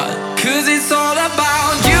heart. 'Cause it's all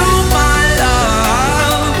about you, my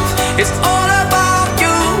love. It's all about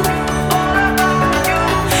you.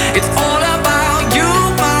 It's all about you,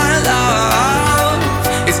 my love.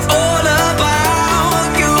 It's all about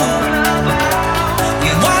you.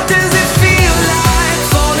 What does it feel like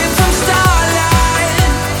falling from starlight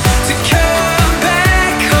to come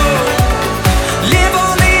back home? Live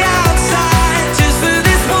on the outside just for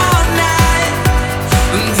this one night,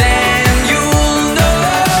 and then you'll know.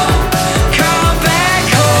 Come back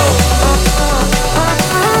home.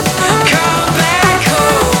 Come back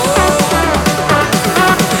home.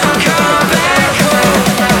 Come back home. Come back home.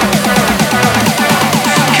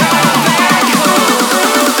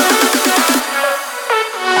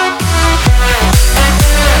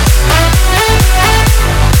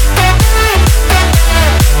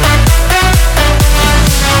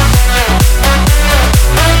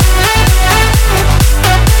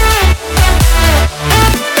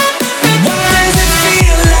 What does it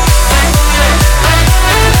feel like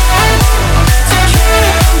to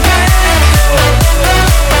come back home?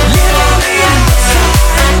 Live on the outside,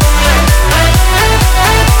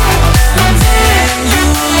 and then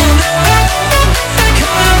you'll know.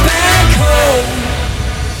 Come back home.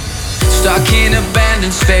 Stuck in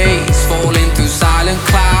abandoned space, falling through silent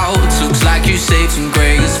clouds. Looks like you saved some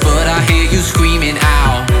grace, but I hear you screaming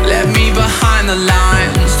out. Let me behind the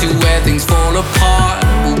lines to where things fall apart.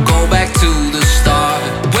 We'll go back to the start,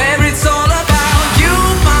 where it's all about you,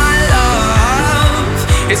 my love.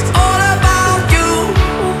 It's all about you.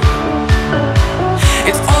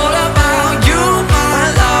 It's all about you, my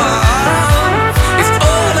love. It's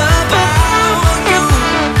all about you.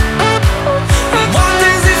 What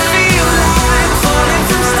does it feel like falling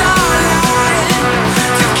from starlight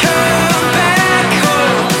to come back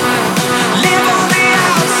home? Live on the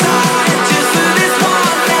outside just for this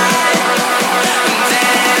one night, and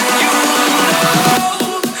then you'll know.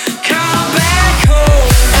 Come back home.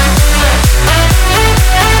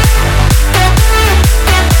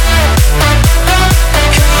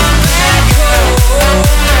 Come back home.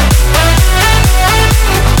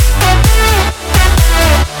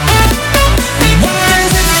 What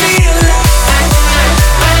does it feel like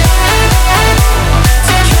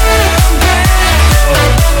to come back home?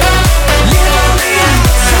 Live on the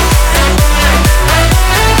outside,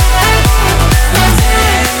 and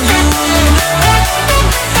then you'll know.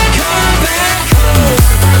 Come back home.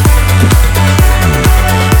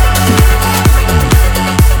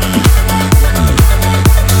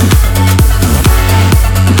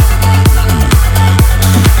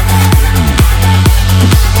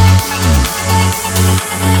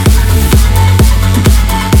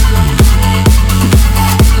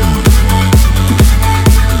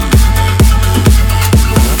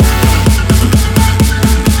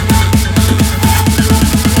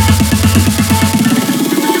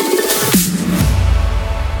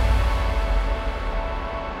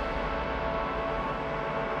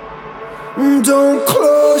 Don't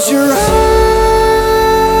close your eyes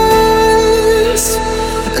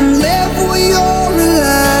and live while you're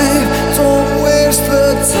alive. Don't waste the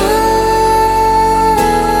time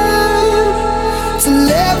to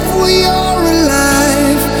live while you're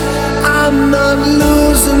alive. I'm not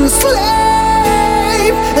losing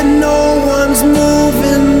sleep and no one's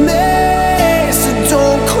moving me. So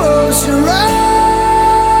don't close your eyes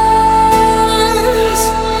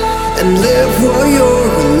and live while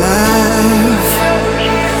you're alive.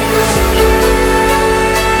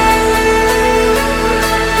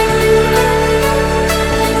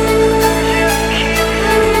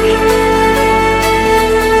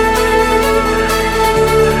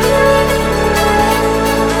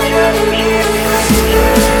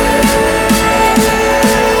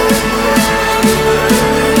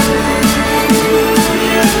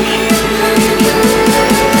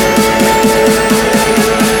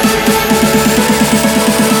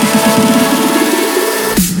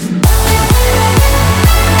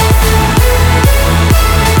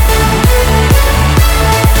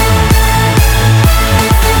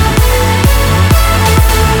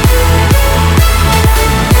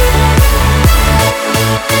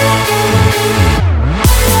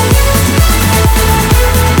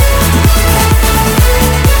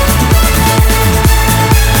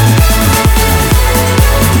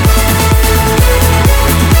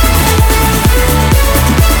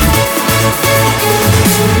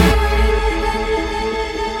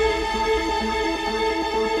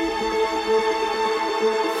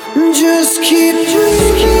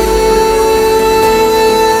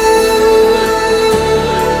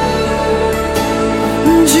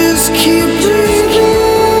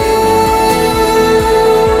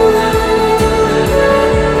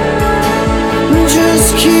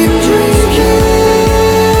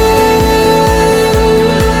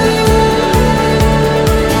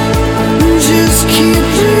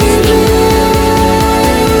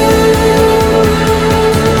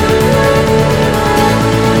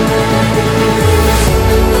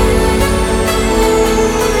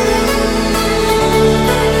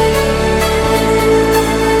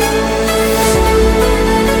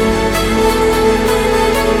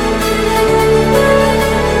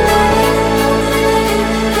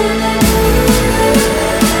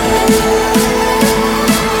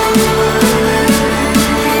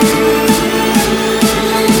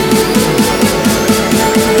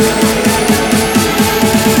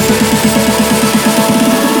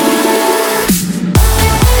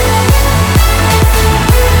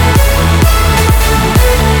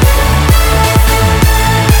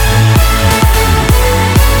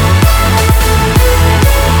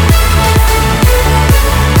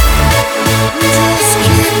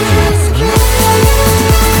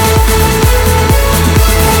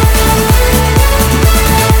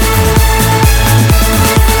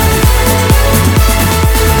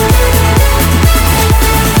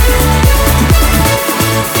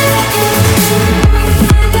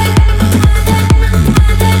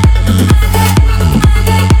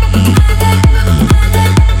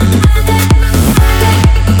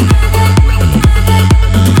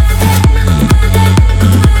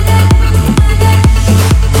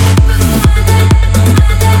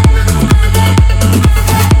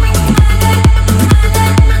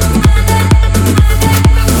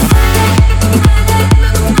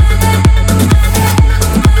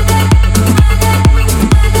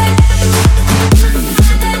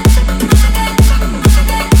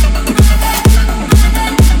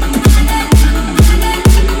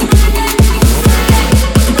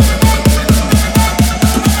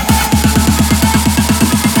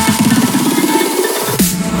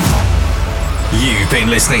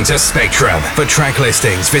 Listening to Spectrum. For track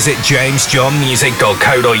listings, visit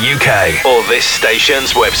jamesjohnmusic.co.uk or this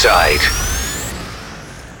station's website.